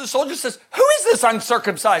rest of the soldiers says, who is this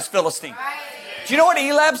uncircumcised Philistine? Do you know what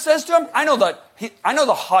Eliab says to him? I know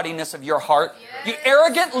the haughtiness of your heart. You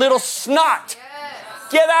arrogant little snot.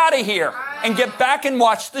 Get out of here and get back and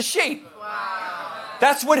watch the sheep.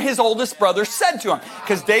 That's what his oldest brother said to him.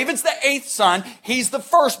 Because David's the 8th son. He's the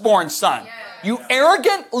firstborn son. You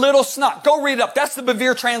arrogant little snot. Go read it up. That's the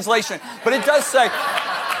Bevere translation. But it does say,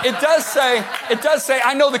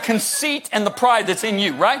 I know the conceit and the pride that's in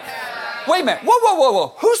you, right? Wait a minute.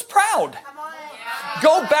 Whoa. Who's proud?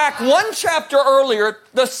 Go back one chapter earlier.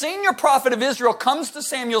 The senior prophet of Israel comes to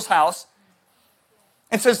Samuel's house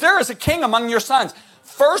and says, there is a king among your sons.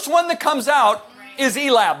 First one that comes out is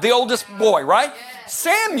Eliab, the oldest boy, right?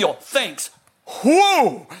 Samuel thinks,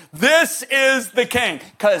 whoa, this is the king.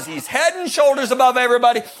 Because he's head and shoulders above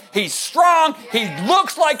everybody. He's strong. He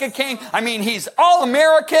looks like a king. I mean, he's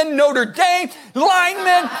all-American, Notre Dame,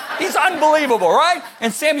 lineman. He's unbelievable, right?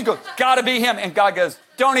 And Samuel goes, gotta be him. And God goes,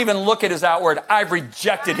 don't even look at his outward. I've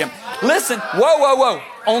rejected him. Listen, whoa.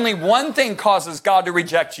 Only one thing causes God to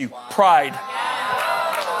reject you. Pride.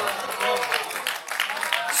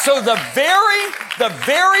 So the very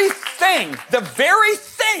thing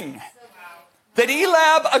that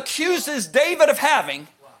Eliab accuses David of having,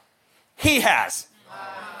 he has.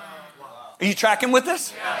 Are you tracking with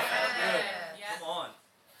this?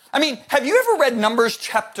 I mean, have you ever read Numbers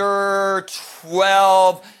chapter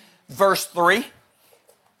 12, verse 3?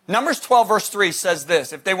 Numbers 12, verse 3 says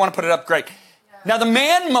this. If they want to put it up, great. Now the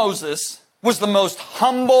man Moses was the most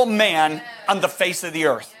humble man on the face of the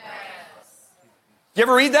earth. You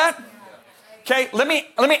ever read that? Okay, let me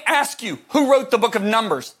ask you, who wrote the book of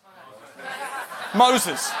Numbers?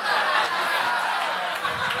 Moses.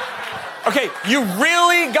 Okay, you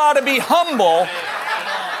really got to be humble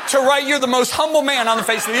to write you're the most humble man on the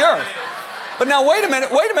face of the earth. But now wait a minute.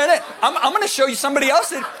 I'm going to show you somebody else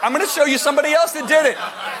that did it.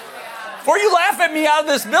 Before you laugh at me out of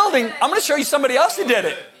this building, I'm going to show you somebody else that did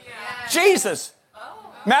it. Jesus.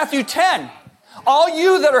 Matthew 10. All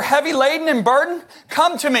you that are heavy laden and burdened,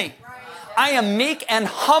 come to me. I am meek and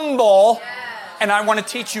humble, and I want to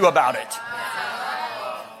teach you about it.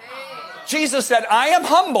 Jesus said, I am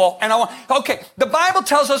humble, and okay, the Bible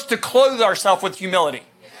tells us to clothe ourselves with humility.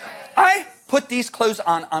 I put these clothes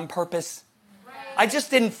on purpose. I just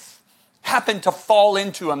didn't happen to fall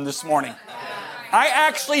into them this morning. I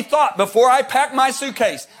actually thought before I packed my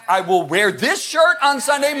suitcase, I will wear this shirt on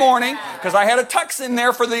Sunday morning because I had a tux in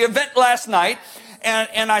there for the event last night.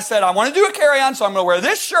 And I said, I want to do a carry-on, so I'm going to wear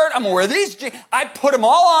this shirt. I'm going to wear these jeans. I put them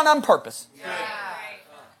all on purpose.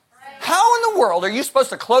 How in the world are you supposed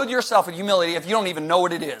to clothe yourself with humility if you don't even know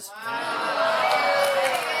what it is?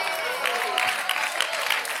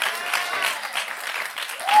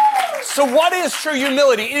 So what is true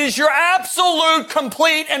humility? It is your absolute,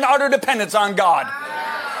 complete, and utter dependence on God.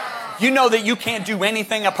 You know that you can't do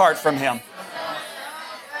anything apart from Him.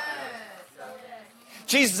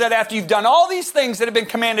 Jesus said, after you've done all these things that have been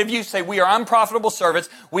commanded of you, say, we are unprofitable servants.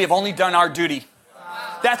 We have only done our duty.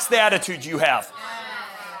 That's the attitude you have.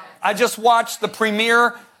 I just watched the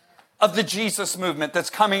premiere of the Jesus movement that's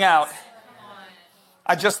coming out.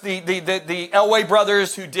 The Elway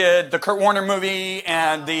brothers who did the Kurt Warner movie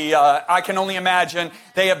and the I Can Only Imagine,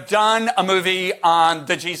 they have done a movie on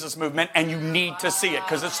the Jesus movement, and you need to see it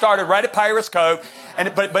because it started right at Pirates Cove,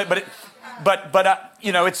 and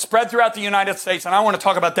it's spread throughout the United States, and I want to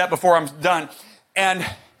talk about that before I'm done. And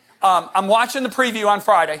I'm watching the preview on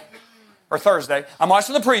Friday or Thursday. I'm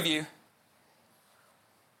watching the preview,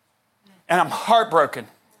 and I'm heartbroken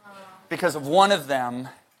because of one of them.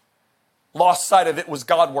 Lost sight of it was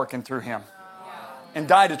God working through him and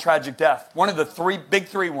died a tragic death. One of the big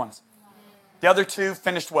three ones. The other two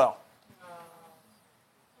finished well.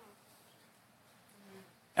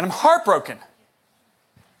 And I'm heartbroken.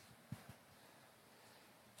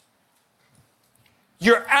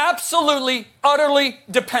 You're absolutely, utterly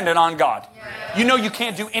dependent on God. You know you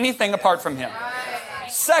can't do anything apart from Him.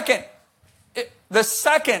 The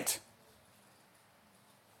second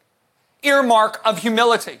earmark of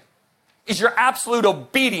humility is your absolute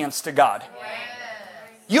obedience to God.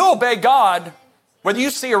 You obey God whether you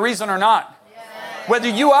see a reason or not, whether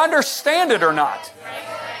you understand it or not,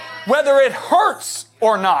 whether it hurts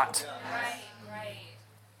or not.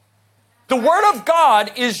 The Word of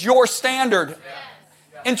God is your standard.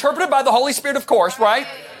 Interpreted by the Holy Spirit, of course, right?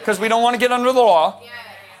 Because we don't want to get under the law.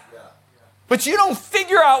 But you don't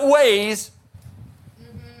figure out ways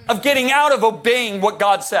of getting out of obeying what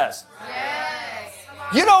God says.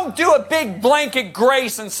 You don't do a big blanket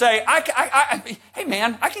grace and say, hey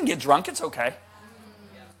man, I can get drunk, it's okay.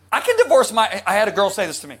 I can divorce I had a girl say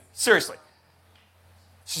this to me, seriously.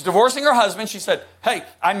 She's divorcing her husband. She said, hey,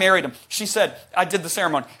 I married him. She said, I did the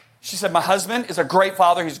ceremony. She said, my husband is a great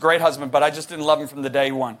father, he's a great husband, but I just didn't love him from the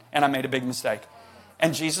day one, and I made a big mistake.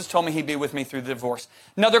 And Jesus told me he'd be with me through the divorce.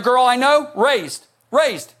 Another girl I know, raised.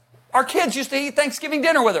 Our kids used to eat Thanksgiving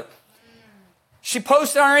dinner with her. She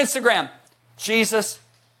posted on her Instagram, Jesus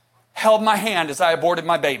held my hand as I aborted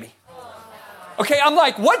my baby. Okay, I'm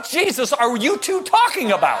like, what Jesus are you two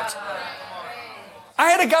talking about?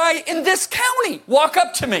 I had a guy in this county walk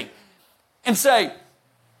up to me and say,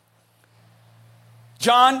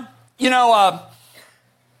 John, I'm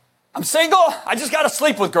single. I just got to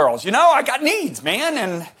sleep with girls. I got needs, man.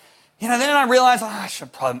 And, then I realized, I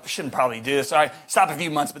shouldn't probably do this. So I stop a few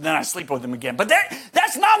months, but then I sleep with them again. But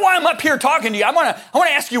that's not why I'm up here talking to you. I want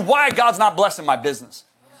to ask you why God's not blessing my business.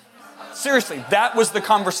 Seriously, that was the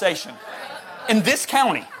conversation in this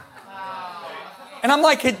county. And I'm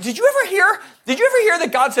like, did you ever hear that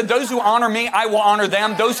God said, those who honor me, I will honor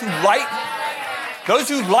them. Those who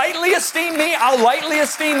lightly esteem me, I'll lightly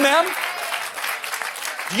esteem them.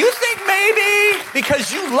 Do you think maybe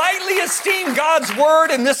because you lightly esteem God's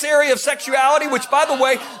word in this area of sexuality, which, by the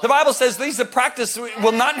way, the Bible says these that practice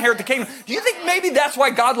will not inherit the kingdom. Do you think maybe that's why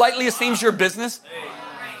God lightly esteems your business?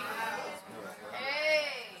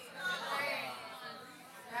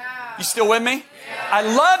 You still with me? I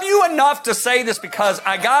love you enough to say this because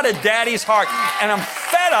I got a daddy's heart and I'm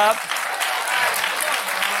fed up.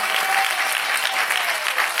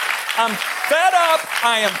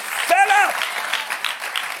 I am fed up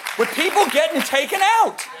with people getting taken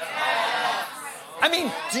out. I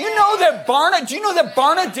mean, do you know that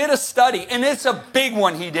Barna did a study, and it's a big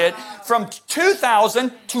one he did, from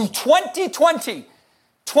 2000 to 2020,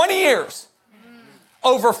 20 years,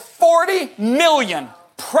 over 40 million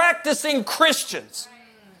practicing Christians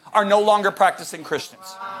are no longer practicing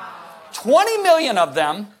Christians. 20 million of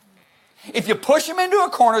them, if you push them into a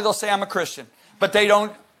corner, they'll say, I'm a Christian. But they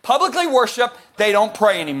don't publicly worship, they don't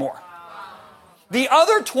pray anymore. The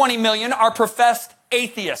other 20 million are professed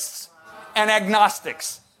atheists and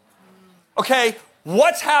agnostics. Okay,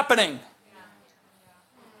 what's happening?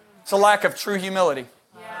 It's a lack of true humility.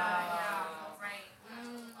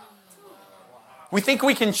 We think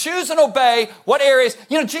we can choose and obey what areas.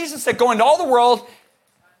 Jesus said, go into all the world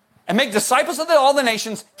and make disciples of all the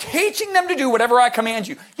nations, teaching them to do whatever I command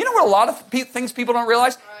you. You know what a lot of things people don't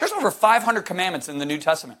realize? There's over 500 commandments in the New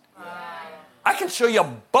Testament. I can show you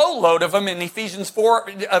a boatload of them in Ephesians 4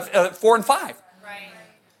 and 5.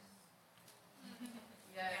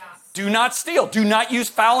 Do not steal. Do not use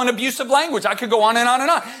foul and abusive language. I could go on and on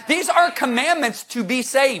and on. These are commandments to be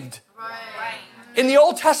saved. In the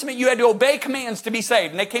Old Testament, you had to obey commands to be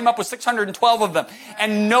saved, and they came up with 612 of them,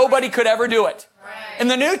 and nobody could ever do it. In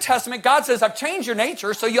the New Testament, God says, I've changed your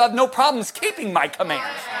nature, so you have no problems keeping my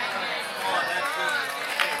commands.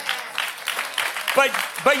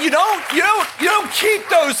 But you don't keep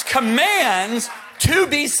those commands to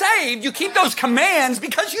be saved. You keep those commands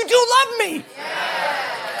because you do love me.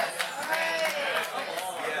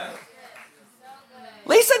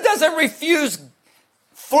 Lisa doesn't refuse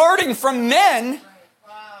flirting from men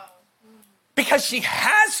because she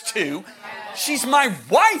has to. She's my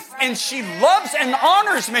wife and she loves and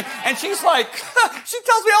honors me. And she's like, she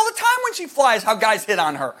tells me all the time when she flies how guys hit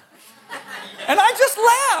on her. And I just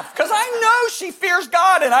laugh because I know she fears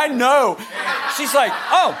God and I know. She's like,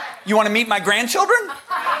 oh, you want to meet my grandchildren?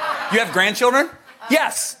 You have grandchildren?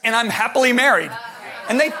 Yes, and I'm happily married.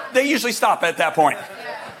 And they usually stop at that point.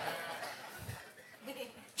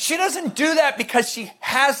 She doesn't do that because she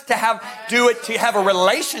has to do it to have a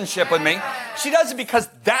relationship with me. She does it because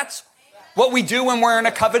that's what we do when we're in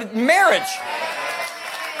a covenant marriage.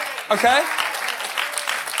 Okay?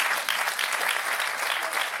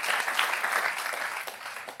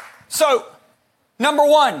 So, Number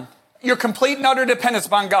one, your complete and utter dependence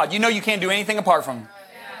upon God. You know you can't do anything apart from Him.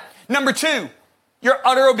 Number two, your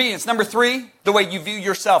utter obedience. Number three, the way you view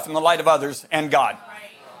yourself in the light of others and God.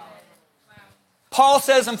 Paul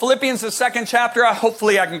says in Philippians, the 2nd chapter,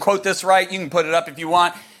 hopefully I can quote this right. You can put it up if you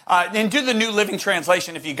want. And do the New Living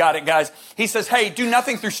Translation if you got it, guys. He says, hey, do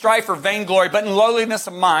nothing through strife or vainglory, but in lowliness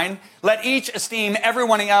of mind, let each esteem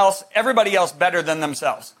everybody else better than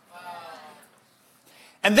themselves.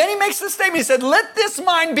 And then he makes this statement. He said, let this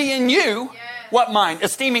mind be in you. Yes. What mind?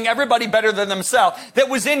 Esteeming everybody better than themselves. That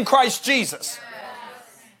was in Christ Jesus.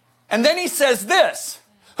 Yes. And then he says this,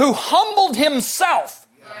 who humbled himself.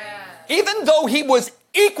 Yes. Even though he was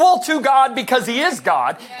equal to God because he is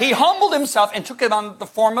God, yes. He humbled himself and took it on the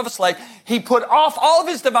form of a slave. He put off all of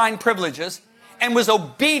his divine privileges and was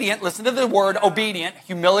obedient. Listen to the word obedient,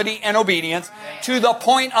 humility and obedience, yes. To the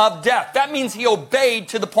point of death. That means he obeyed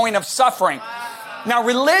to the point of suffering. Wow. Now,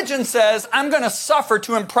 religion says, I'm going to suffer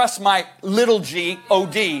to impress my little g,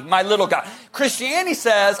 O-D, my little God. Christianity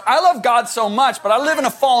says, I love God so much, but I live in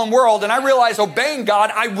a fallen world, and I realize obeying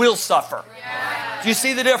God, I will suffer. Do you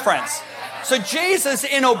see the difference? So Jesus,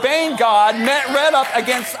 in obeying God, read up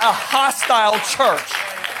against a hostile church.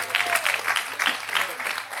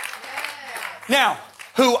 Now,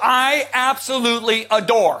 who I absolutely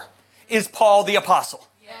adore is Paul the Apostle.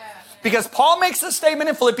 Because Paul makes a statement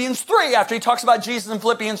in Philippians 3 after he talks about Jesus in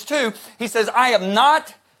Philippians 2. He says, I have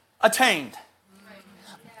not attained.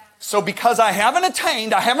 So because I haven't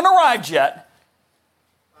attained, I haven't arrived yet,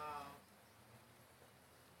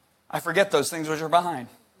 I forget those things which are behind.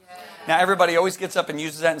 Now everybody always gets up and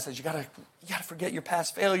uses that and says, you gotta forget your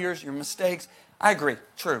past failures, your mistakes. I agree,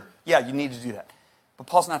 true. Yeah, you need to do that. But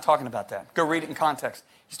Paul's not talking about that. Go read it in context.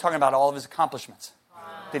 He's talking about all of his accomplishments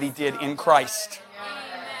that he did in Christ.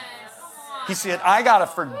 He said, I got to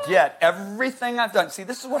forget everything I've done. See,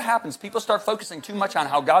 this is what happens. People start focusing too much on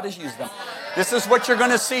how God has used them. This is what you're going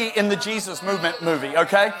to see in the Jesus Movement movie,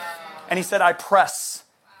 okay? And he said, I press.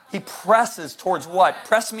 He presses towards what?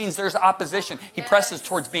 Press means there's opposition. He presses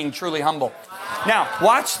towards being truly humble. Now,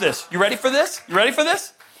 watch this. You ready for this? You ready for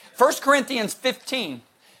this? 1 Corinthians 15.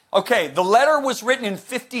 Okay, the letter was written in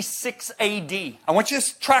 56 AD. I want you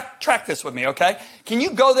to track this with me, okay? Can you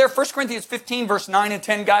go there? 1 Corinthians 15, verse 9 and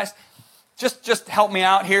 10, guys. Just help me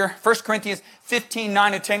out here. 1 Corinthians 15,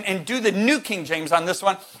 9 and 10. And do the New King James on this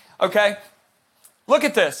one. Okay? Look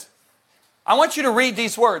at this. I want you to read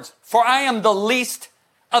these words. For I am the least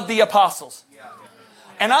of the apostles.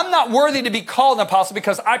 And I'm not worthy to be called an apostle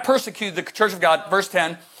because I persecuted the church of God. Verse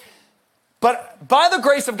 10. But by the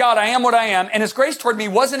grace of God, I am what I am. And his grace toward me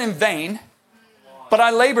wasn't in vain. But I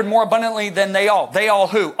labored more abundantly than they all. They all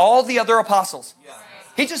who? All the other apostles.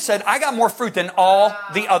 He just said, I got more fruit than all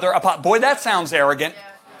the other apostles. Boy, that sounds arrogant.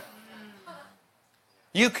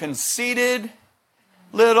 You conceited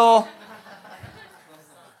little.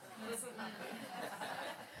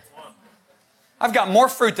 I've got more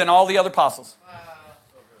fruit than all the other apostles.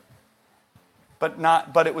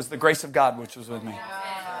 But it was the grace of God which was with me.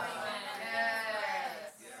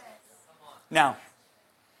 Now,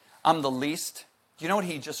 I'm the least. Do you know what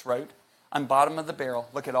he just wrote? I'm bottom of the barrel.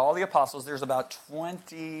 Look at all the apostles. There's about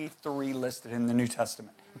 23 listed in the New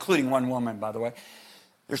Testament, including one woman, by the way.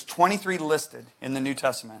 There's 23 listed in the New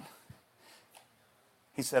Testament.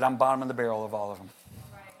 He said, I'm bottom of the barrel of all of them.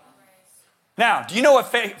 Now, do you know what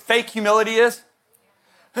fake humility is?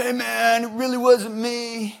 Hey, man, it really wasn't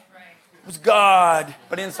me. It was God.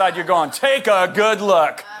 But inside you're going, take a good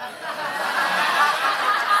look.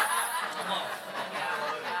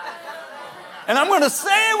 And I'm going to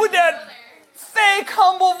say it with that fake,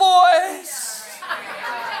 humble voice.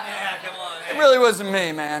 Yeah, come on, it really wasn't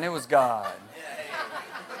me, man. It was God.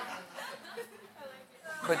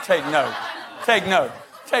 But take note. Take note.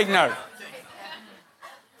 Take note.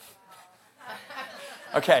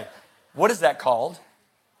 Okay, what is that called?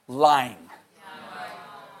 Lying.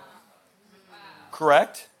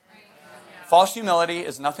 Correct? False humility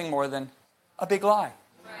is nothing more than a big lie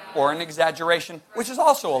or an exaggeration, which is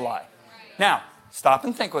also a lie. Now, stop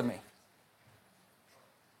and think with me.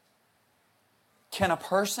 Can a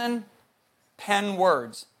person pen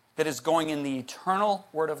words that is going in the eternal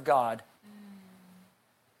Word of God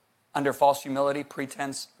under false humility,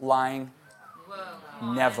 pretense, lying?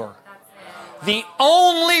 Never. The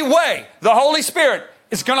only way the Holy Spirit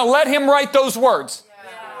is going to let him write those words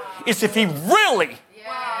is if he really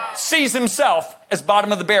sees himself as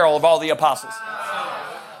bottom of the barrel of all the apostles.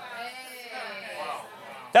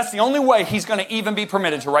 That's the only way he's going to even be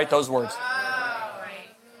permitted to write those words.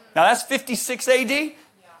 Now that's 56 AD.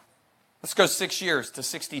 Let's go 6 years to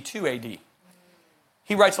 62 AD.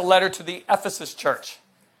 He writes a letter to the Ephesus church.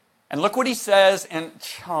 And look what he says in,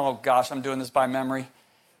 oh gosh, I'm doing this by memory.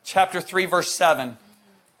 Chapter 3, verse 7.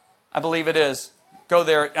 I believe it is. Go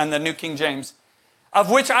there in the New King James. Of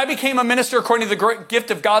which I became a minister according to the gift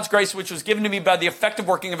of God's grace, which was given to me by the effective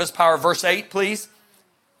working of his power. Verse 8, please.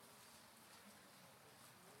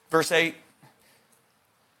 Verse 8.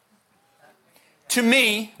 To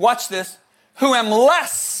me, watch this, who am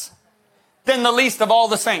less than the least of all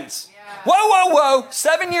the saints. Whoa, whoa, whoa.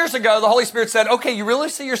 7 years ago, the Holy Spirit said, okay, you really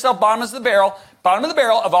see yourself bottom of the barrel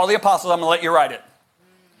of all the apostles. I'm going to let you write it.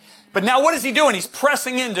 But now what is he doing? He's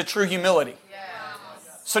pressing into true humility.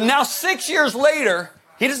 So now 6 years later,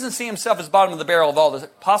 he doesn't see himself as bottom of the barrel of all the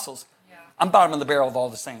apostles. I'm bottom of the barrel of all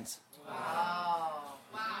the saints.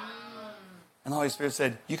 And the Holy Spirit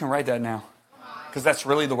said, you can write that now. Because that's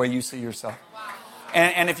really the way you see yourself.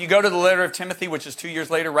 And if you go to the letter of Timothy, which is 2 years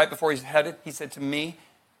later, right before he's headed, he said, to me,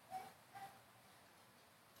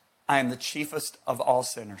 I am the chiefest of all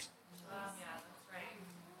sinners.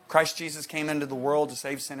 Christ Jesus came into the world to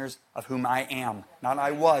save sinners, of whom I am. Not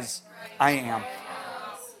I was, I am.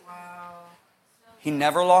 He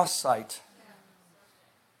never lost sight.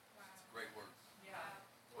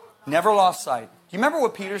 Never lost sight. You remember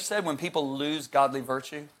what Peter said when people lose godly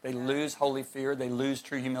virtue? They lose holy fear. They lose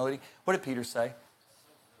true humility. What did Peter say?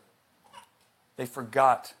 They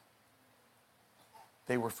forgot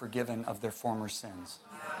they were forgiven of their former sins.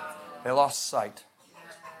 They lost sight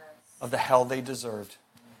of the hell they deserved,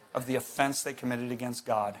 of the offense they committed against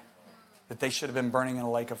God, that they should have been burning in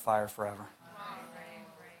a lake of fire forever.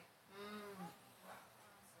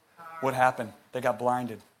 What happened? They got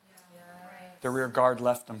blinded. The rear guard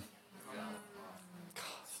left them.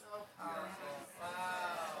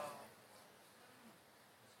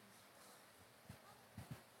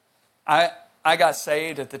 I got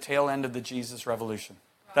saved at the tail end of the Jesus Revolution.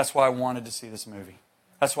 That's why I wanted to see this movie.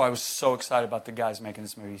 That's why I was so excited about the guys making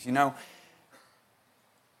this movie. You know,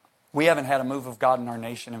 we haven't had a move of God in our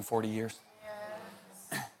nation in 40 years.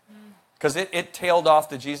 Because it tailed off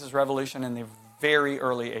the Jesus Revolution in the very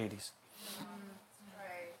early 80s.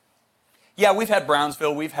 Yeah, we've had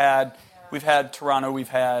Brownsville, we've had Toronto, we've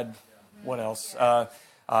had, what else?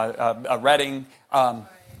 Reading.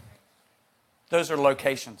 Those are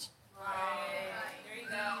locations.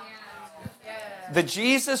 The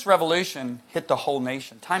Jesus Revolution hit the whole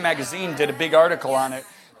nation. Time Magazine did a big article on it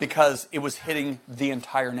because it was hitting the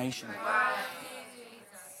entire nation.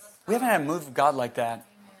 We haven't had a move of God like that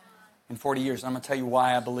in 40 years. I'm going to tell you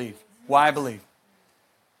why I believe. Why I believe.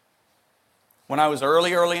 When I was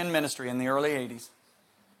early in ministry in the early 80s,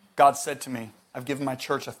 God said to me, I've given my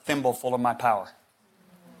church a thimbleful of my power.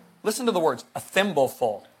 Listen to the words, a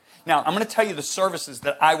thimbleful. Now, I'm going to tell you the services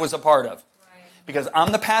that I was a part of. Because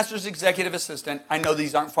I'm the pastor's executive assistant, I know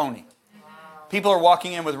these aren't phony. People are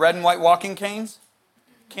walking in with red and white walking canes,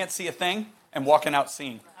 can't see a thing, and walking out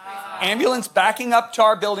seeing. Ambulance backing up to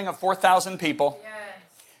our building of 4,000 people.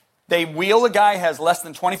 They wheel a guy, has less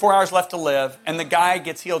than 24 hours left to live, and the guy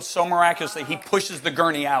gets healed so miraculously, he pushes the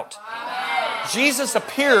gurney out. Jesus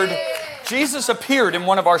appeared in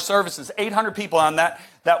one of our services, 800 people on that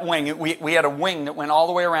wing. We had a wing that went all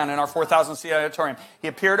the way around in our 4,000 seat auditorium. He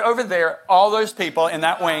appeared over there. All those people in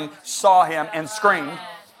that wing saw him and screamed.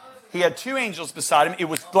 He had two angels beside him. It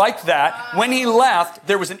was like that. When he left,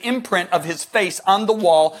 there was an imprint of his face on the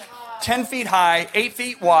wall, 10 feet high, 8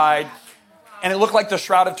 feet wide, and it looked like the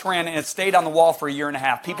Shroud of Turin, and it stayed on the wall for a year and a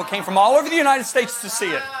half. People came from all over the United States to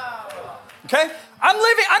see it. Okay? I'm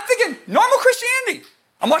thinking normal Christianity.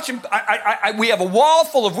 I'm watching, we have a wall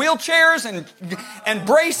full of wheelchairs and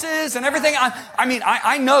braces and everything.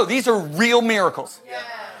 I know these are real miracles. Yes.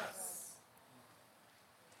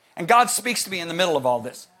 And God speaks to me in the middle of all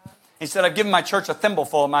this. He said, I've given my church a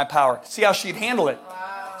thimbleful of my power. See how she'd handle it.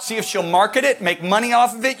 Wow. See if she'll market it, make money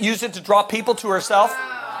off of it, use it to draw people to herself.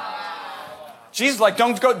 Wow. Jesus is like,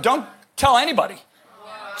 don't tell anybody.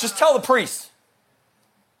 Wow. Just tell the priests.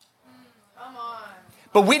 Come on.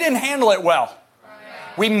 But we didn't handle it well.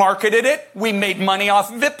 We marketed it. We made money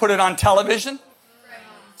off of it, put it on television.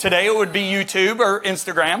 Today it would be YouTube or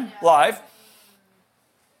Instagram Live.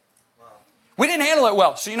 We didn't handle it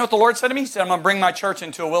well. So you know what the Lord said to me? He said, I'm going to bring my church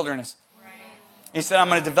into a wilderness. He said, I'm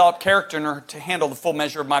going to develop character in her to handle the full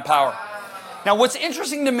measure of my power. Now what's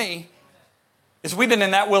interesting to me is we've been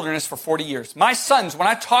in that wilderness for 40 years. My sons, when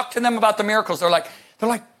I talk to them about the miracles, they're like,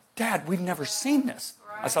 Dad, we've never seen this.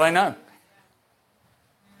 I said, I know.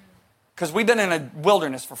 Because we've been in a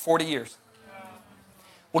wilderness for 40 years.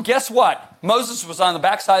 Well, guess what? Moses was on the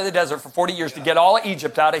backside of the desert for 40 years to get all of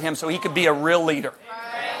Egypt out of him so he could be a real leader.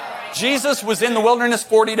 Jesus was in the wilderness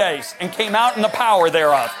 40 days and came out in the power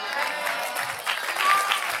thereof.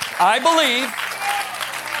 I believe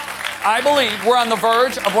I believe we're on the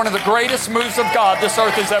verge of one of the greatest moves of God this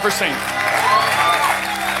earth has ever seen.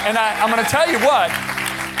 And I'm going to tell you what,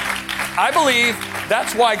 I believe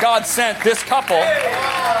that's why God sent this couple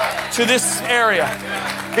to this area.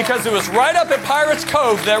 Because it was right up at Pirates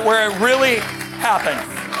Cove where it really happened.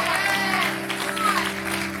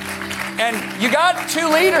 And you got two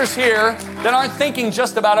leaders here that aren't thinking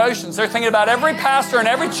just about Oceans. They're thinking about every pastor and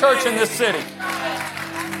every church in this city.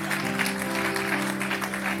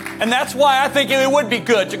 And that's why I think it would be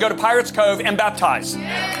good to go to Pirates Cove and baptize.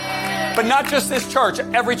 But not just this church,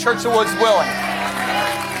 every church that was willing.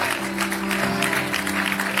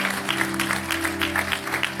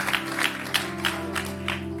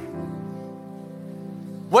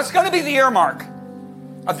 What's going to be the earmark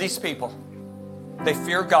of these people? They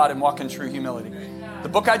fear God and walk in true humility. The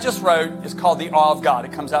book I just wrote is called The Awe of God.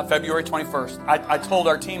 It comes out February 21st. I told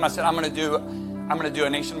our team, I said, I'm going to do a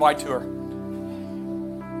nationwide tour.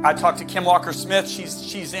 I talked to Kim Walker Smith. She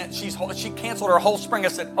canceled her whole spring. I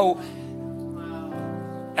said, and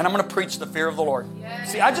I'm going to preach the fear of the Lord.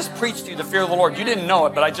 See, I just preached to you the fear of the Lord. You didn't know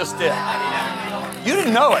it, but I just did. You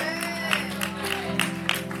didn't know it.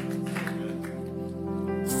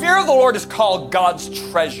 Fear of the Lord is called God's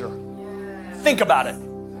treasure. Think about it.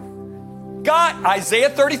 God, Isaiah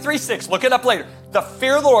 33:6, look it up later. The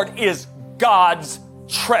fear of the Lord is God's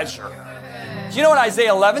treasure. Do you know what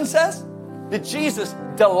Isaiah 11 says? That Jesus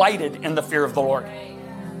delighted in the fear of the Lord.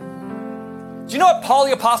 Do you know what Paul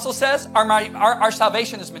the Apostle says? Our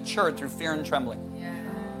salvation is matured through fear and trembling.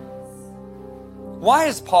 Why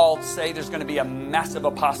does Paul say there's going to be a massive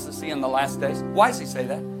apostasy in the last days? Why does he say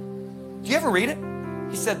that? Do you ever read it?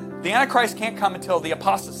 He said the Antichrist can't come until the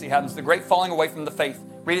apostasy happens, the great falling away from the faith.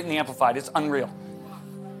 Read it in the Amplified. It's unreal.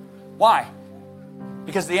 Why?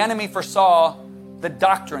 Because the enemy foresaw the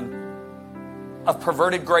doctrine of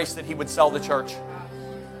perverted grace that he would sell the church.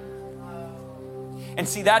 And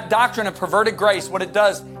see, that doctrine of perverted grace, what it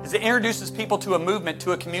does is it introduces people to a movement,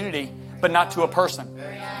 to a community, but not to a person.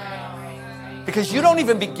 Because you don't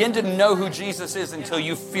even begin to know who Jesus is until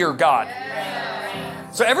you fear God.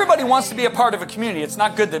 So everybody wants to be a part of a community. It's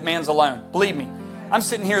not good that man's alone. Believe me. I'm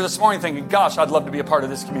sitting here this morning thinking, gosh, I'd love to be a part of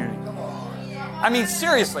this community. I mean,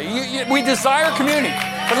 seriously, we desire community.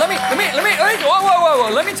 But let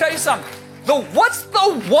me tell you something. What's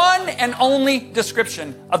the one and only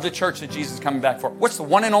description of the church that Jesus is coming back for? What's the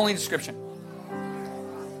one and only description?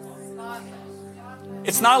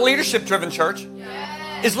 It's not a leadership-driven church.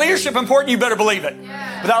 Is leadership important? You better believe it.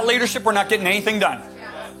 Without leadership, we're not getting anything done.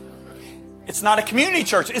 It's not a community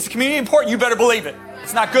church. Is community important? You better believe it.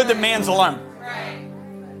 It's not good that man's alone.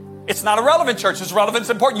 It's not a relevant church. Is relevance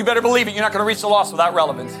important? You better believe it. You're not going to reach the lost without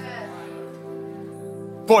relevance.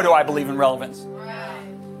 Boy, do I believe in relevance.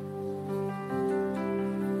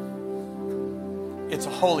 It's a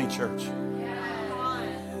holy church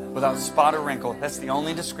without spot or wrinkle. That's the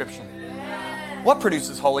only description. What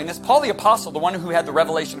produces holiness? Paul the Apostle, the one who had the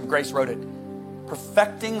revelation of grace, wrote it.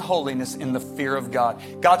 Perfecting holiness in the fear of God.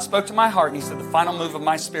 God spoke to my heart and he said the final move of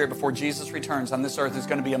my spirit before Jesus returns on this earth is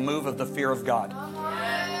going to be a move of the fear of God.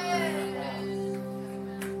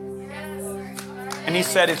 And he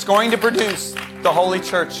said it's going to produce the holy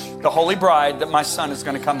church, the holy bride that my son is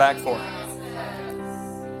going to come back for.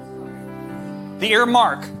 The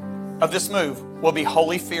earmark of this move will be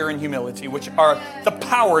holy fear and humility, which are the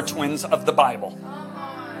power twins of the Bible.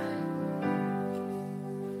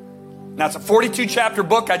 Now, it's a 42-chapter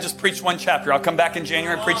book. I just preached one chapter. I'll come back in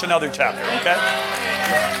January and preach another chapter, okay?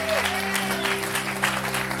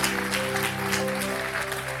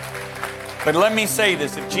 But let me say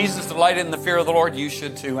this. If Jesus delighted in the fear of the Lord, you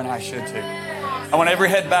should too, and I should too. I want every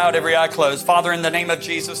head bowed, every eye closed. Father, in the name of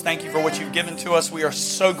Jesus, thank you for what you've given to us. We are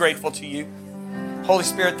so grateful to you. Holy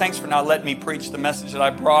Spirit, thanks for not letting me preach the message that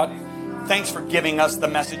I brought. Thanks for giving us the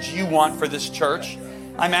message you want for this church.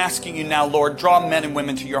 I'm asking you now, Lord, draw men and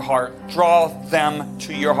women to your heart. Draw them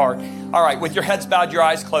to your heart. All right, with your heads bowed, your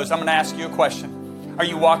eyes closed, I'm going to ask you a question. Are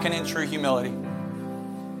you walking in true humility?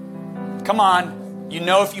 Come on. You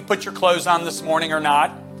know if you put your clothes on this morning or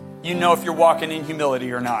not. You know if you're walking in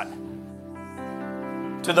humility or not.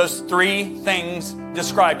 Do those three things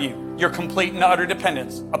describe you? Your complete and utter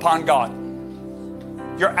dependence upon God.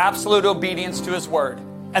 Your absolute obedience to His Word.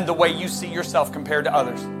 And the way you see yourself compared to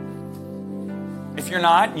others. If you're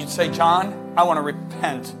not, you'd say, John, I want to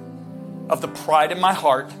repent of the pride in my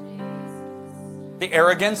heart, the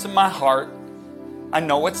arrogance in my heart. I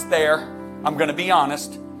know it's there. I'm going to be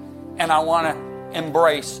honest. And I want to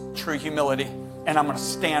embrace true humility. And I'm going to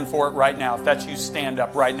stand for it right now. If that's you, stand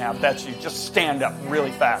up right now. If that's you, just stand up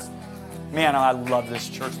really fast. Man, I love this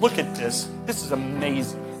church. Look at this. This is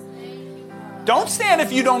amazing. Don't stand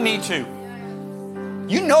if you don't need to.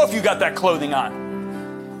 You know if you got that clothing on.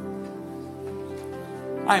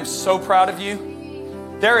 I am so proud of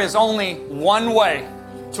you. There is only one way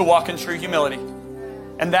to walk in true humility,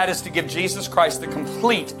 and that is to give Jesus Christ the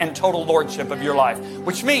complete and total lordship of your life,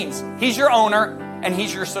 which means He's your owner and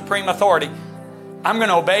He's your supreme authority. I'm going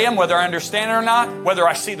to obey Him whether I understand it or not, whether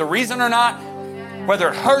I see the reason or not, whether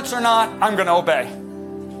it hurts or not, I'm going to obey.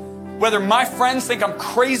 Whether my friends think I'm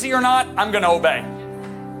crazy or not, I'm going to obey.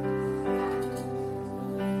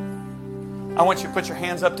 I want you to put your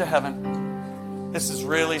hands up to heaven. This is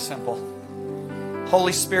really simple.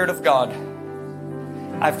 Holy Spirit of God,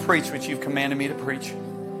 I've preached what You've commanded me to preach.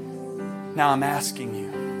 Now I'm asking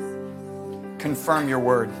You, confirm Your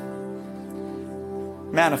word.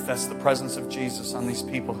 Manifest the presence of Jesus on these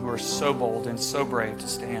people who are so bold and so brave to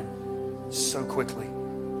stand so quickly.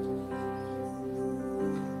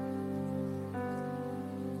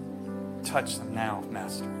 Touch them now,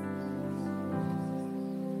 Master.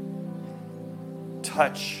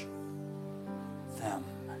 Touch them.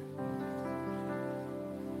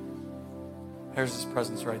 There's His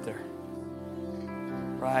presence right there.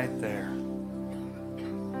 Right there.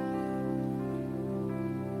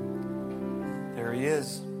 There He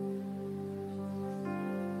is.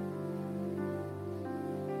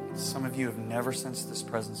 Some of you have never sensed this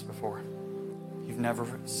presence before. You've never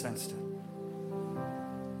sensed it.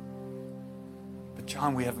 But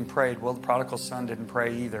John, we haven't prayed. Well, the prodigal son didn't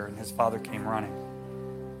pray either, and his father came running.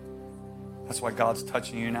 That's why God's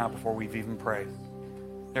touching you now before we've even prayed.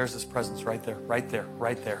 There's His presence right there, right there,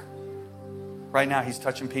 right there. Right now, He's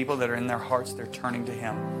touching people that are in their hearts. They're turning to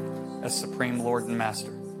Him as supreme Lord and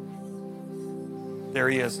Master. There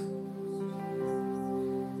He is.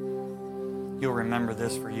 You'll remember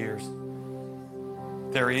this for years.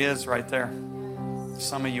 There He is right there.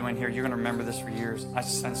 Some of you in here, you're going to remember this for years. I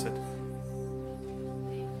sense it.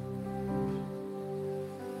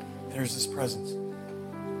 There's His presence.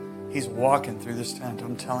 He's walking through this tent,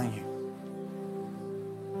 I'm telling you.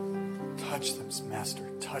 Touch them, Master.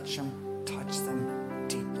 Touch them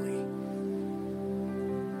deeply.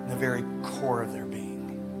 In the very core of their being.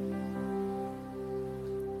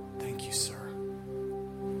 Thank you, sir.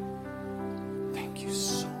 Thank you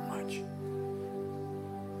so much.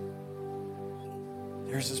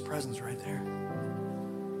 There's His presence right there.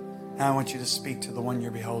 Now I want you to speak to the one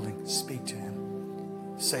you're beholding. Speak to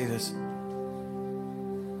him. Say this.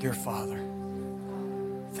 Dear Father,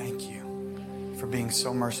 thank You for being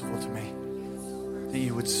so merciful to me that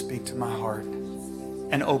You would speak to my heart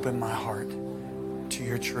and open my heart to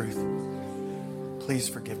Your truth. Please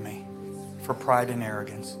forgive me for pride and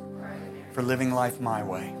arrogance, for living life my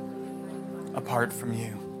way, apart from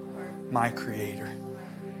You, my Creator.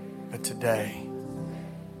 But today,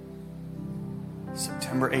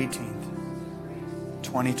 September 18th,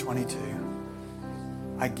 2022,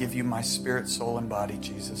 I give You my spirit, soul, and body,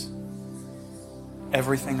 Jesus.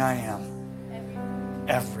 Everything I am,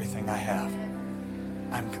 everything I have,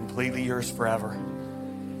 I'm completely Yours forever,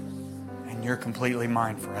 and You're completely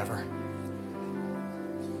mine forever.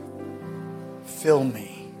 Fill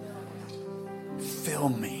me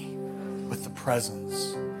with the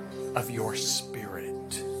presence of Your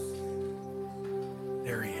Spirit.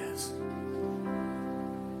 There He is.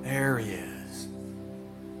 There He is.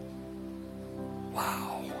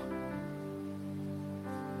 Wow.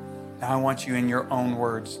 Now I want you in your own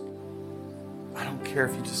words. I don't care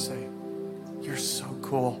if you just say, You're so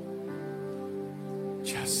cool.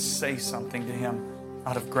 Just say something to Him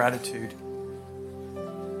out of gratitude.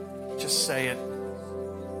 Just say it.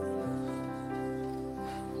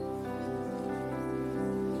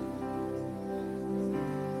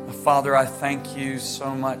 Father, I thank You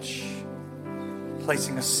so much for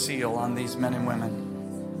placing a seal on these men and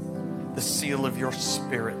women. The seal of Your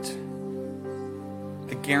Spirit.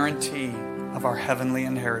 The guarantee of our heavenly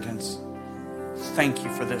inheritance. Thank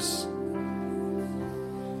You for this.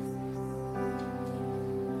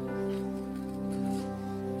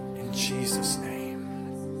 In Jesus' name.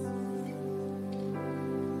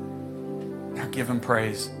 Now give Him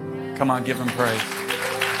praise. Come on, give Him praise.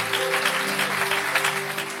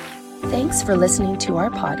 Thanks for listening to our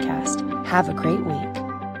podcast. Have a great week.